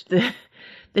the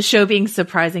show being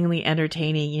surprisingly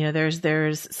entertaining,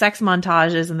 there's sex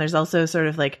montages and there's also sort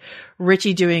of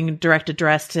Richie doing direct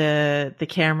address to the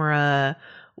camera,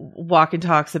 walk and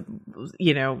talks,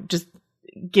 just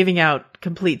giving out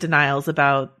complete denials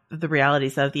about the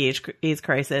realities of the AIDS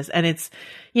crisis. And it's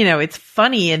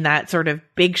funny in that sort of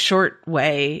Big Short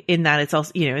way, in that it's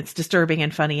also, it's disturbing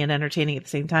and funny and entertaining at the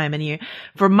same time. And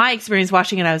from my experience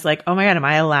watching it, I was like, oh my God, am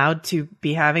I allowed to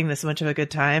be having this much of a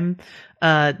good time,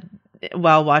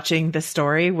 while watching this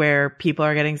story where people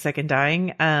are getting sick and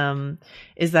dying?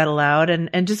 Is that allowed?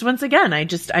 And just once again, I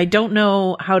don't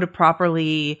know how to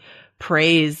properly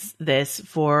praise this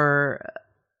for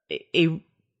a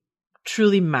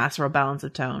truly masterful balance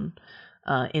of tone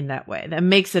in that way that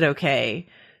makes it okay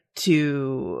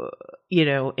to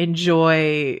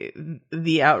enjoy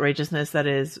the outrageousness that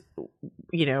is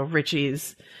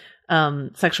Richie's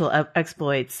sexual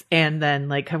exploits, and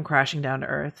then come crashing down to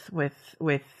earth with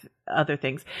other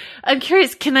things. I'm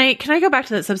curious, can I go back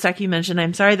to that Substack you mentioned?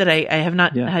 I'm sorry that I have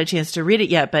not had a chance to read it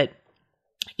yet, but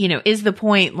is the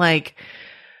point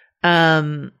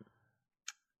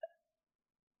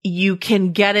you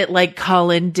can get it like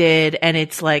Colin did, and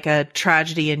it's like a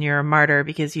tragedy and you're a martyr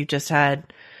because you just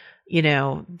had,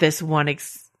 this one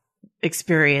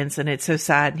experience and it's so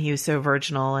sad and he was so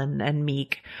virginal and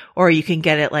meek, or you can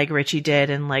get it like Richie did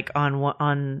and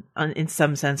on in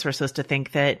some sense we're supposed to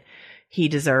think that he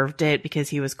deserved it because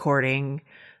he was courting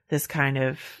this kind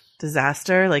of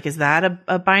disaster. Is that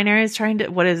a binary is trying to,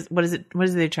 what is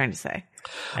they trying to say?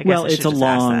 Well, it's a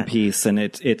long piece and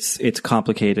it's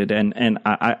complicated. And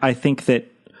I think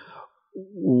that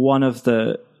one of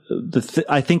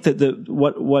I think that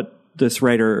what this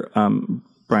writer,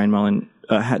 Brian Mullen,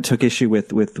 took issue with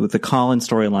the Colin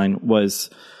storyline was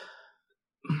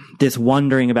this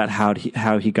wondering about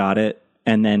how he got it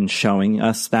and then showing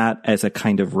us that as a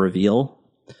kind of reveal.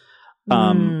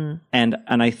 And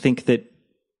I think that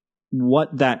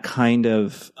what that kind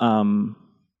of,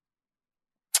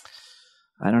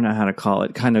 I don't know how to call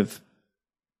it, kind of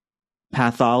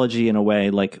pathology in a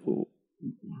way. Like,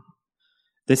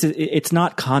 it's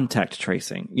not contact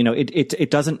tracing. You know,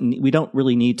 it doesn't, we don't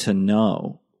really need to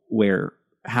know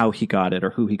how he got it or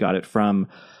who he got it from,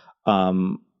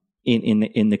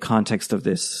 in the context of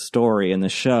this story and the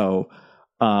show.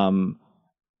 And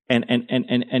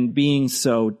being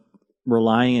so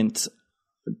reliant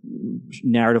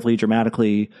narratively,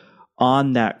 dramatically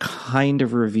on that kind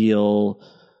of reveal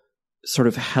sort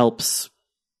of helps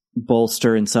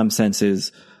bolster in some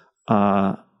senses,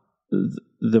 the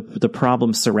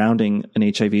problems surrounding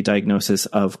an HIV diagnosis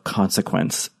of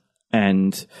consequence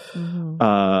and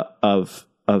of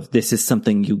this is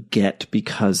something you get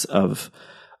because of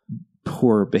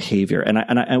poor behavior.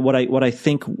 And what I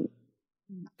think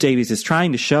Davies is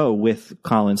trying to show with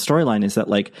Colin's storyline is that,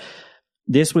 like,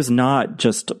 this was not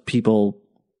just people,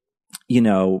 you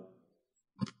know,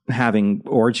 having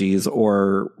orgies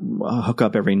or hook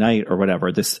up every night or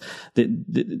whatever.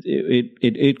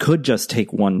 It could just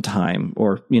take one time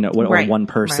or, you know, or one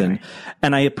person. Right.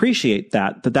 And I appreciate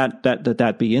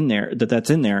that be in there,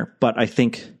 that's in there. But I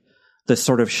think the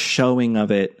sort of showing of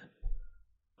it,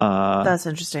 that's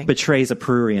interesting, betrays a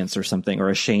prurience or something, or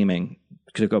a shaming,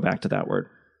 to go back to that word.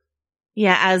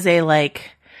 Yeah. As a,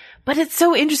 like, but it's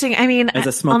so interesting. I mean, as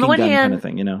a smoking on the one gun hand, kind of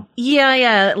thing, you know?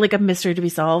 Yeah. Like a mystery to be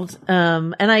solved.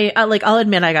 And I'll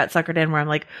admit I got suckered in where I'm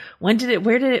like, how did it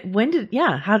happen?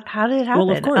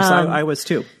 Well, of course, I was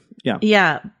too. Yeah.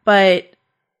 Yeah. But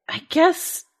I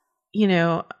guess, you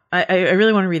know, I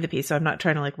really want to read the piece, so I'm not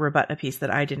trying to like rebut a piece that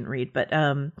I didn't read, but,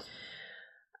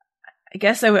 I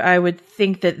guess I would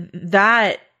think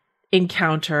that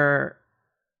encounter,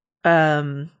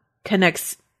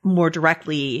 connects more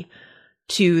directly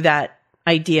to that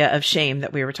idea of shame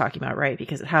that we were talking about, right?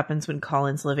 Because it happens when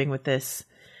Colin's living with this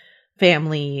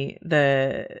family.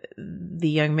 The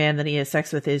young man that he has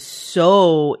sex with is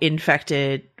so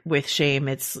infected with shame.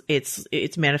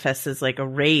 It's manifests as like a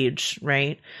rage,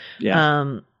 right?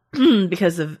 Yeah.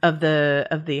 Because of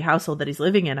the household that he's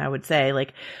living in, I would say,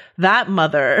 like, that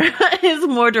mother is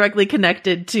more directly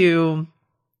connected to,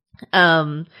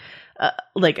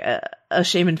 like a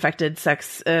shame infected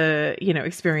sex,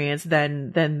 experience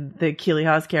than the Keely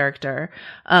Hawes character.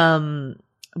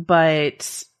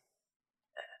 But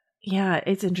yeah,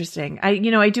 it's interesting.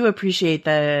 I do appreciate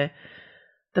the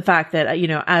fact that, you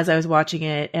know, as I was watching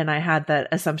it and I had that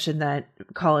assumption that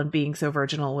Colin being so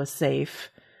virginal was safe,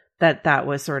 that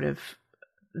was sort of,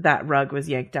 that rug was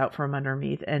yanked out from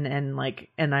underneath, and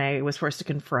I was forced to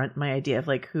confront my idea of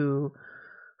like who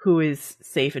is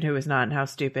safe and who is not, and how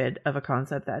stupid of a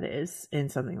concept that is in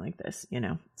something like this, you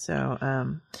know?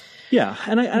 So, yeah.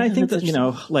 And I think that, you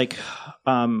know, like,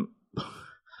 I'm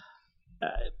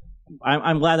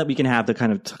glad that we can have the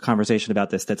kind of conversation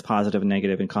about this that's positive and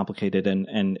negative and complicated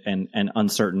and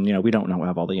uncertain. You know, we don't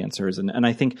have all the answers. And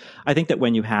I think that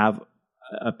when you have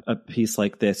a piece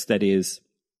like this that is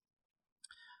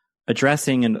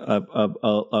addressing a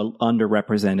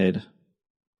underrepresented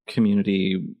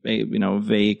community,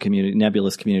 vague community,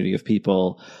 nebulous community of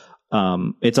people,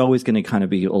 it's always going to kind of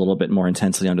be a little bit more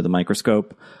intensely under the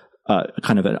microscope,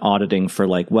 kind of an auditing for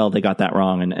like, well, they got that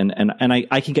wrong. And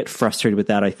I can get frustrated with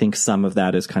that. I think some of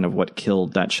that is kind of what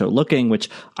killed that show Looking, which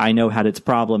I know had its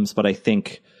problems, but I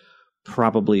think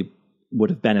probably would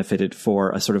have benefited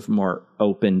for a sort of more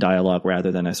open dialogue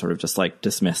rather than a sort of just like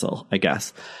dismissal, I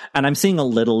guess. And I'm seeing a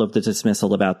little of the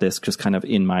dismissal about this just kind of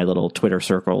in my little Twitter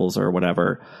circles or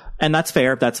whatever. And that's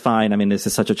fair. That's fine. I mean, this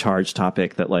is such a charged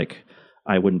topic that like,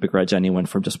 I wouldn't begrudge anyone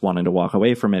from just wanting to walk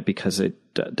away from it because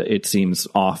it seems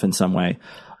off in some way.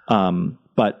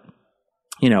 But,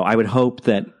 you know, I would hope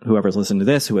that whoever's listening to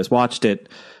this, who has watched it,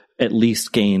 at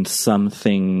least gained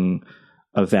something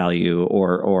of value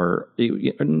or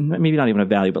maybe not even a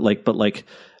value, but like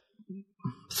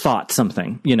thought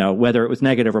something, you know, whether it was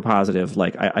negative or positive.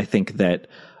 Like, I think that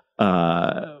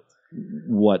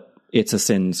what It's a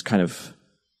Sin's kind of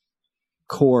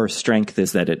core strength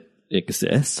is that it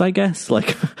exists, I guess,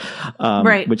 like,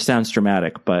 right. Which sounds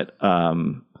dramatic, but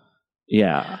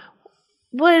yeah.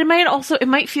 Well, it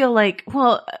might feel like,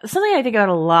 well, something I think about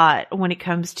a lot when it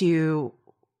comes to,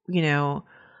 you know,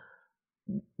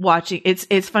 watching.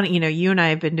 It's funny, you know, you and I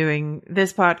have been doing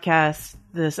this podcast,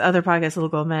 this other podcast, Little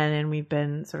Gold Men, and we've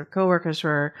been sort of coworkers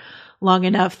for long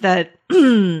enough that,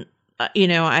 you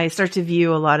know, I start to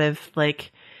view a lot of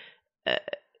like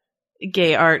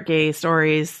gay art, gay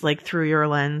stories, like through your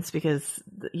lens, because,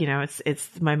 you know,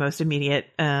 it's my most immediate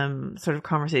sort of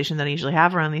conversation that I usually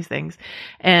have around these things.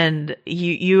 And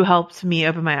you helped me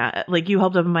open my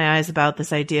eyes about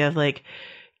this idea of like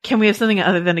can we have something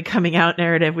other than a coming out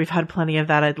narrative? We've had plenty of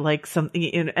that. I'd like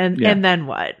something, and then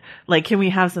what? Like, can we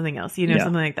have something else?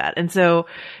 Something like that. And so,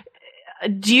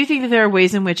 do you think that there are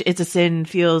ways in which It's a Sin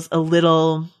feels a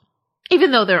little,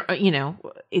 even though there,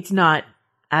 it's not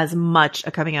as much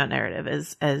a coming out narrative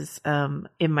as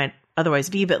it might otherwise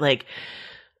be, but like,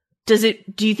 do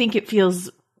you think it feels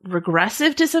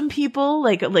regressive to some people,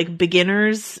 like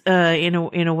beginners, in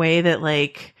a way that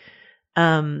like,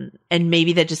 and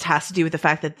maybe that just has to do with the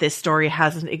fact that this story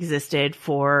hasn't existed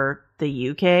for the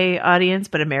UK audience,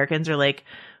 but Americans are like,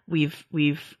 we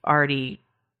already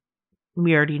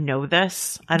know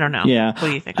this. I don't know. Yeah. What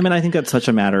do you think? I mean, I think that's such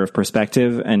a matter of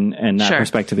perspective, and that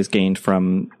perspective is gained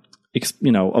from,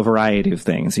 a variety of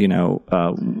things,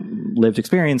 lived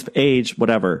experience, age,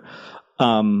 whatever.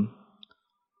 And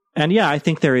yeah, I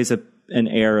think there is an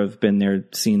air of been there,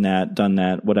 seen that, done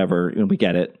that, whatever. We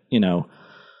get it,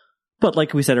 But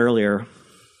like we said earlier,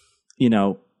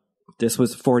 this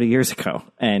was 40 years ago,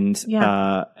 and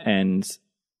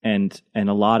and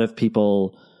a lot of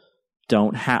people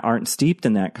aren't steeped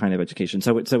in that kind of education.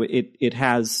 So it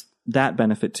has that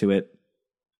benefit to it.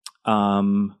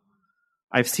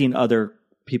 I've seen other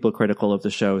people critical of the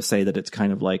show say that it's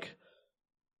kind of like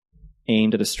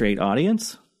aimed at a straight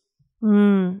audience.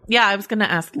 Yeah, I was going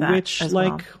to ask that. Which, as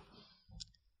like,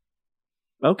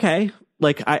 well. Okay.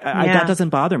 Like, I that doesn't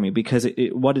bother me, because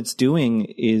what it's doing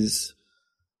is,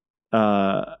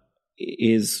 and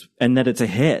that it's a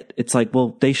hit. It's like,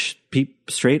 well,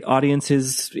 straight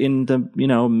audiences in the,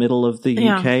 middle of the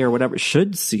UK or whatever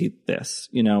should see this,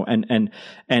 and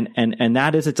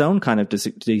that is its own kind of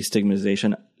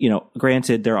destigmatization.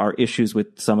 Granted, there are issues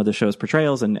with some of the show's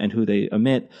portrayals and who they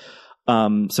omit.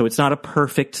 So it's not a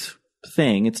perfect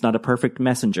thing. It's not a perfect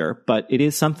messenger, but it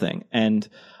is something. And,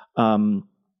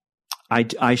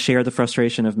 I share the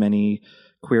frustration of many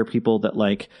queer people that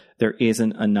like there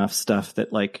isn't enough stuff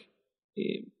that like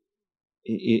it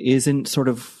isn't sort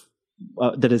of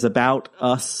that is about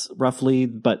us roughly,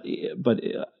 but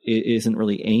it isn't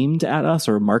really aimed at us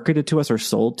or marketed to us or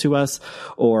sold to us,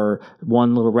 or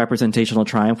one little representational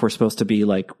triumph we're supposed to be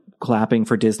like clapping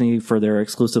for Disney for their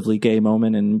exclusively gay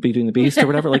moment in Beauty and the Beast or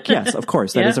whatever. Like, yes, of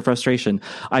course, that is a frustration.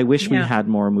 I wish we had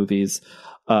more movies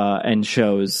and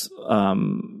shows,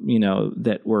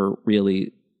 that were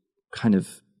really kind of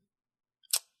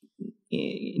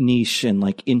niche and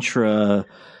like intra,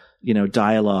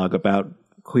 dialogue about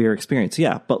queer experience.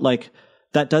 Yeah. But like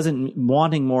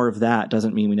wanting more of that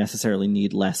doesn't mean we necessarily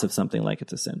need less of something like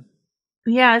It's a Sin.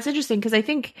 Yeah, it's interesting because I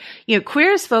think,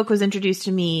 Queer as Folk was introduced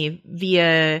to me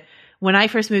via when I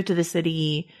first moved to the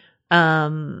city,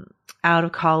 out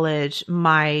of college.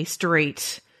 My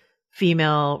straight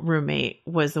female roommate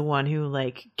was the one who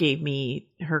like gave me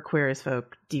her Queer as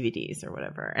Folk DVDs or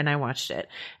whatever, and I watched it.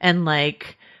 And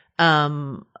like,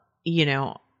 hopefully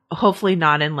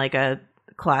not in like a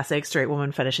classic straight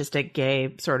woman fetishistic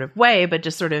gay sort of way, but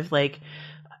just sort of like,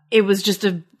 it was just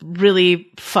a really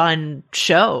fun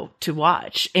show to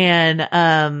watch. And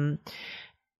I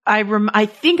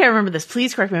think I remember this,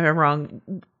 please correct me if I'm wrong,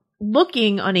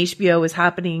 Looking on HBO was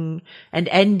happening and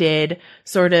ended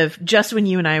sort of just when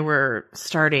you and I were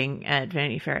starting at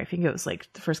Vanity Fair. I think it was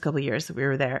like the first couple of years that we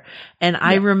were there. And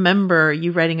I remember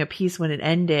you writing a piece when it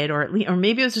ended, or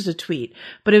maybe it was just a tweet,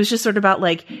 but it was just sort of about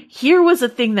like, here was a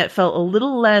thing that felt a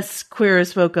little less queer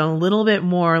as folk, a little bit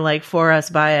more like for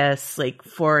us, by us, like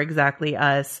for exactly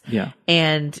us. Yeah.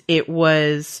 And it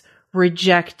was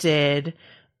rejected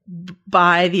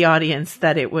by the audience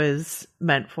that it was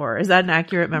meant for. Is that an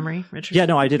accurate memory, Richard? Yeah,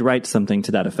 no, I did write something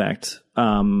to that effect.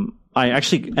 I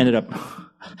actually ended up,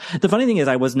 the funny thing is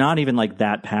I was not even like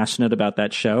that passionate about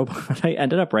that show, but I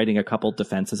ended up writing a couple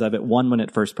defenses of it. One when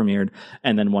it first premiered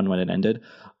and then one when it ended.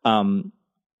 And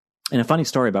a funny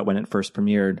story about when it first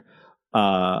premiered,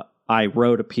 I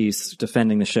wrote a piece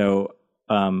defending the show,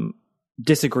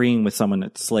 disagreeing with someone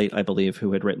at Slate, I believe,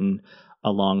 who had written a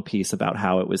long piece about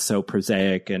how it was so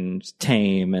prosaic and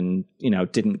tame and,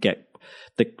 didn't get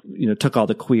took all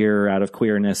the queer out of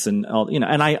queerness and all,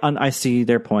 and I see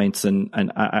their points and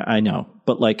I know,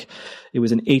 but like it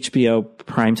was an HBO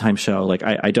primetime show. Like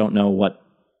I don't know what,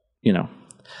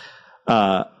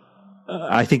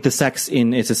 I think the sex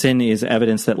in It's a Sin is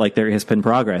evidence that like there has been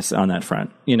progress on that front,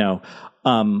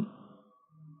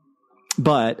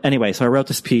 but anyway, so I wrote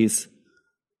this piece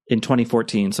in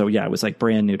 2014. So yeah, it was like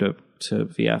brand new to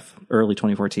VF, early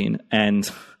 2014, and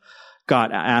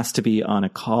got asked to be on a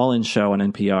call-in show on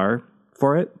NPR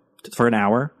for an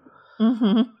hour.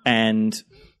 Mm-hmm. And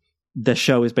the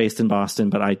show is based in Boston,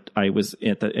 but I was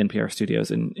at the NPR studios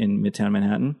in Midtown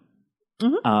Manhattan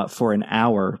for an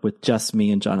hour with just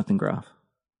me and Jonathan Groff.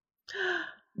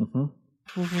 Mm-hmm.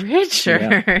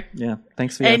 Richard. Yeah.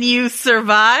 Thanks for And you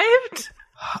survived?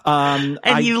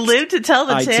 You lived to tell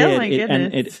the tale? My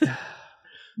goodness.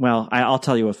 Well, I'll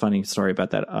tell you a funny story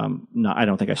about that. No, I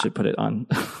don't think I should put it on.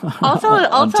 I'll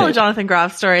tell a Jonathan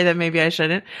Groff story that maybe I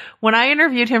shouldn't. When I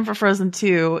interviewed him for Frozen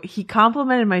 2, he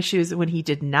complimented my shoes when he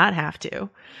did not have to.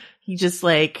 He just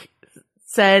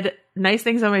said nice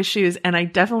things on my shoes, and I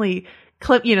definitely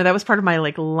clip, that was part of my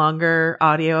longer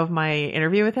audio of my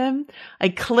interview with him. I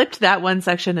clipped that one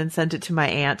section and sent it to my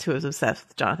aunt who was obsessed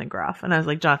with Jonathan Groff. And I was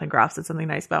like, Jonathan Groff said something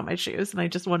nice about my shoes. And I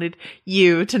just wanted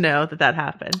you to know that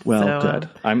happened. Well, good.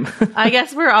 I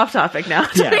guess we're off topic now.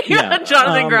 Yeah.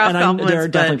 Jonathan Groff compliments. There are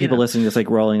definitely people listening just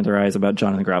rolling their eyes about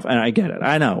Jonathan Groff. And I get it.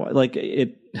 I know.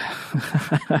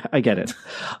 I get it.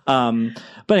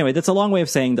 But anyway, that's a long way of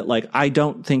saying that, I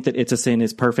don't think that It's a Sin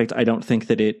is perfect. I don't think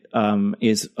that it,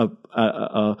 is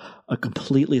a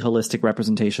completely holistic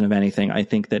representation of anything. I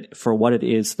think that for what it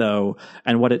is, though,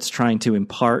 and what it's trying to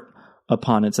impart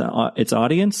upon its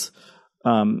audience,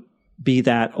 be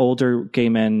that older gay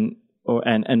men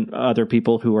and other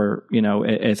people who are,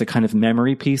 as a kind of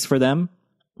memory piece for them,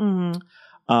 some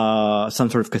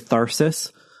sort of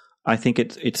catharsis. I think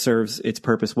it serves its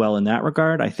purpose well in that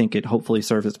regard. I think it hopefully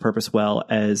serves its purpose well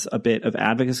as a bit of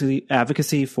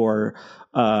advocacy for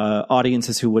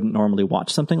audiences who wouldn't normally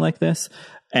watch something like this.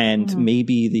 And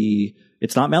maybe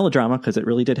it's not melodrama, because it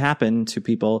really did happen to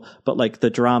people, but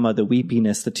the drama, the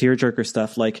weepiness, the tearjerker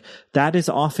stuff, that is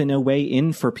often a way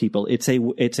in for people. It's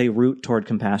a route toward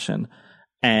compassion.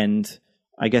 And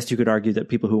I guess you could argue that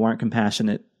people who aren't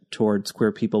compassionate towards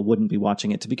queer people wouldn't be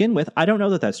watching it to begin with. I don't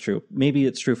know that that's true. Maybe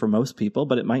it's true for most people,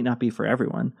 but it might not be for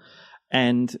everyone.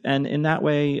 And in that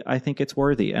way, I think it's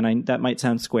worthy. And that might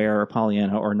sound square or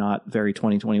Pollyanna or not very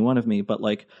 2021 of me, but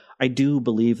I do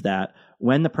believe that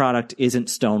when the product isn't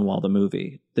Stonewall the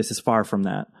movie, this is far from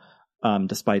that,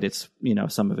 despite its,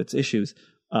 some of its issues.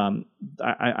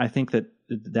 I think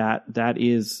that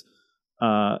is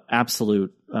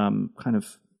absolute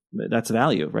that's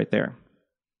value right there.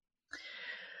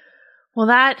 Well,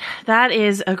 that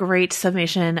is a great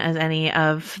summation as any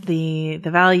of the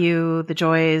value, the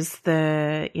joys,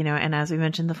 and as we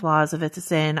mentioned, the flaws of It's a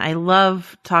Sin. I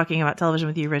love talking about television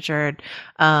with you, Richard.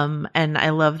 And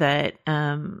I love that,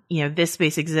 this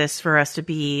space exists for us to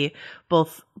be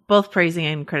both praising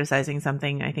and criticizing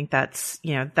something. I think that's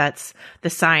the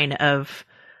sign of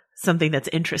something that's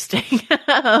interesting.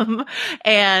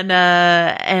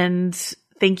 And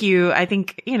thank you. I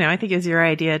think it was your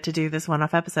idea to do this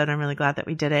one-off episode. I'm really glad that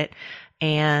we did it.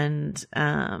 And,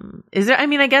 is there,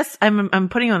 I guess I'm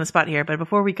putting you on the spot here, but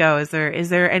before we go, is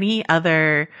there any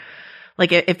other,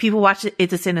 if people watch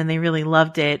It's a Sin and they really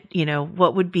loved it,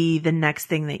 what would be the next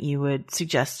thing that you would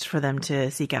suggest for them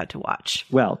to seek out to watch?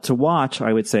 Well, to watch,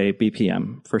 I would say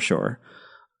BPM for sure.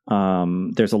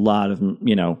 There's a lot of,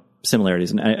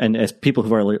 similarities. And as people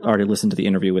who've already listened to the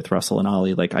interview with Russell and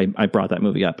Olly, I brought that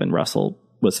movie up, and Russell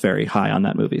was very high on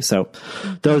that movie. So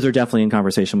those are definitely in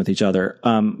conversation with each other.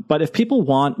 But if people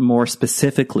want more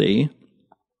specifically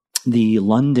the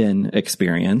London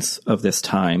experience of this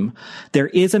time, there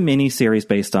is a mini series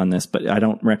based on this, but I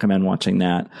don't recommend watching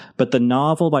that. But the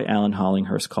novel by Alan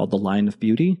Hollinghurst called The Line of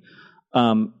Beauty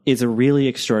is a really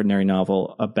extraordinary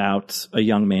novel about a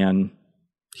young man.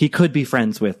 He could be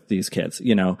friends with these kids,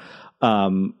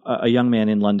 a young man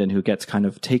in London who gets kind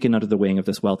of taken under the wing of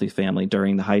this wealthy family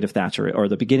during the height of Thatcher, or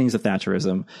the beginnings of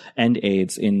Thatcherism and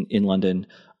AIDS in London.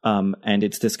 And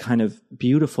it's this kind of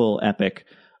beautiful epic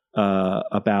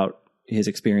about his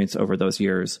experience over those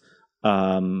years.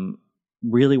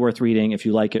 Really worth reading. If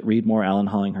you like it, read more Alan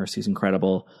Hollinghurst. He's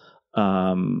incredible.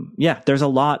 There's a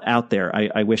lot out there.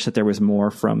 I wish that there was more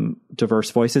from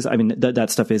diverse voices. That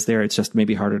stuff is there. It's just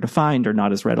maybe harder to find, or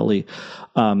not as readily,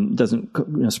 doesn't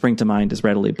spring to mind as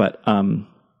readily. But,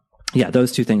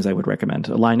 those two things I would recommend: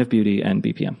 A Line of Beauty and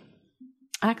BPM.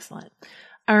 Excellent.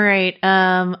 All right.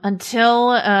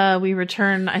 Until, we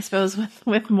return, I suppose,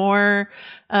 with more,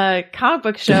 comic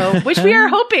book show, which we are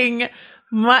hoping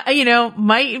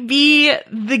might be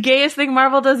the gayest thing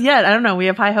Marvel does yet. I don't know. We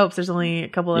have high hopes. There's only a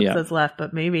couple episodes left,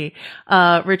 but maybe.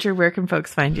 Richard, where can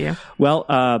folks find you? Well,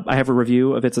 I have a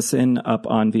review of It's a Sin up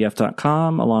on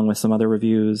VF.com, along with some other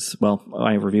reviews. Well,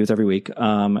 I have reviews every week,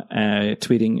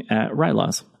 tweeting at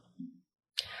Rylaws.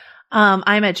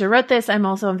 I'm at Jo Wrote This. I'm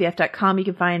also on VF.com. You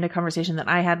can find a conversation that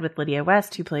I had with Lydia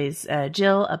West, who plays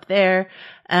Jill, up there.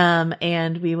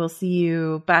 And we will see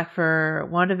you back for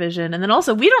WandaVision. And then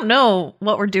also, we don't know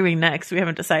what we're doing next. We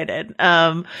haven't decided.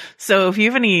 So if you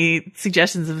have any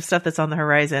suggestions of stuff that's on the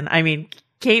horizon,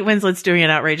 Kate Winslet's doing an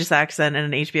outrageous accent in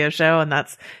an HBO show, and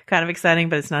that's kind of exciting,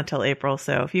 but it's not till April.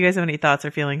 So if you guys have any thoughts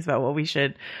or feelings about what we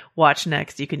should watch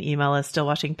next, you can email us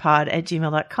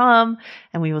stillwatchingpod@gmail.com,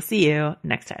 and we will see you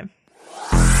next time.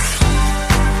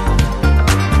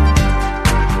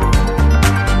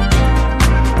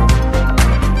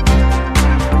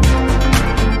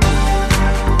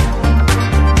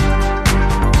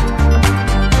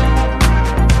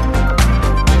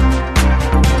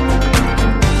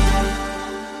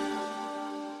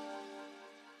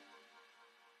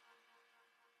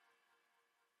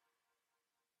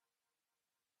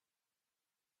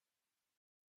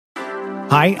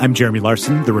 Hi, I'm Jeremy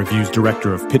Larson, the reviews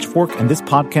director of Pitchfork, and this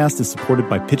podcast is supported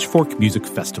by Pitchfork Music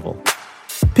Festival.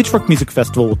 Pitchfork Music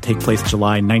Festival will take place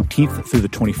July 19th through the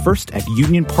 21st at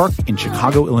Union Park in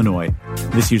Chicago, Illinois.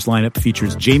 This year's lineup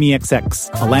features Jamie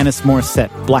XX, Alanis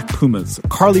Morissette, Black Pumas,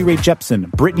 Carly Rae Jepsen,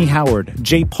 Brittany Howard,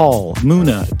 J. Paul,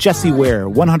 Muna, Jessie Ware,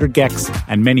 100 Gex,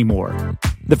 and many more.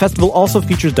 The festival also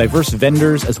features diverse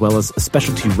vendors as well as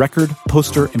specialty record,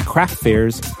 poster, and craft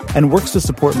fairs, and works to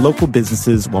support local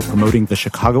businesses while promoting the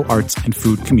Chicago arts and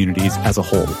food communities as a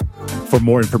whole. For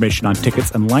more information on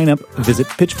tickets and lineup, visit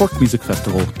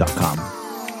pitchforkmusicfestival.com.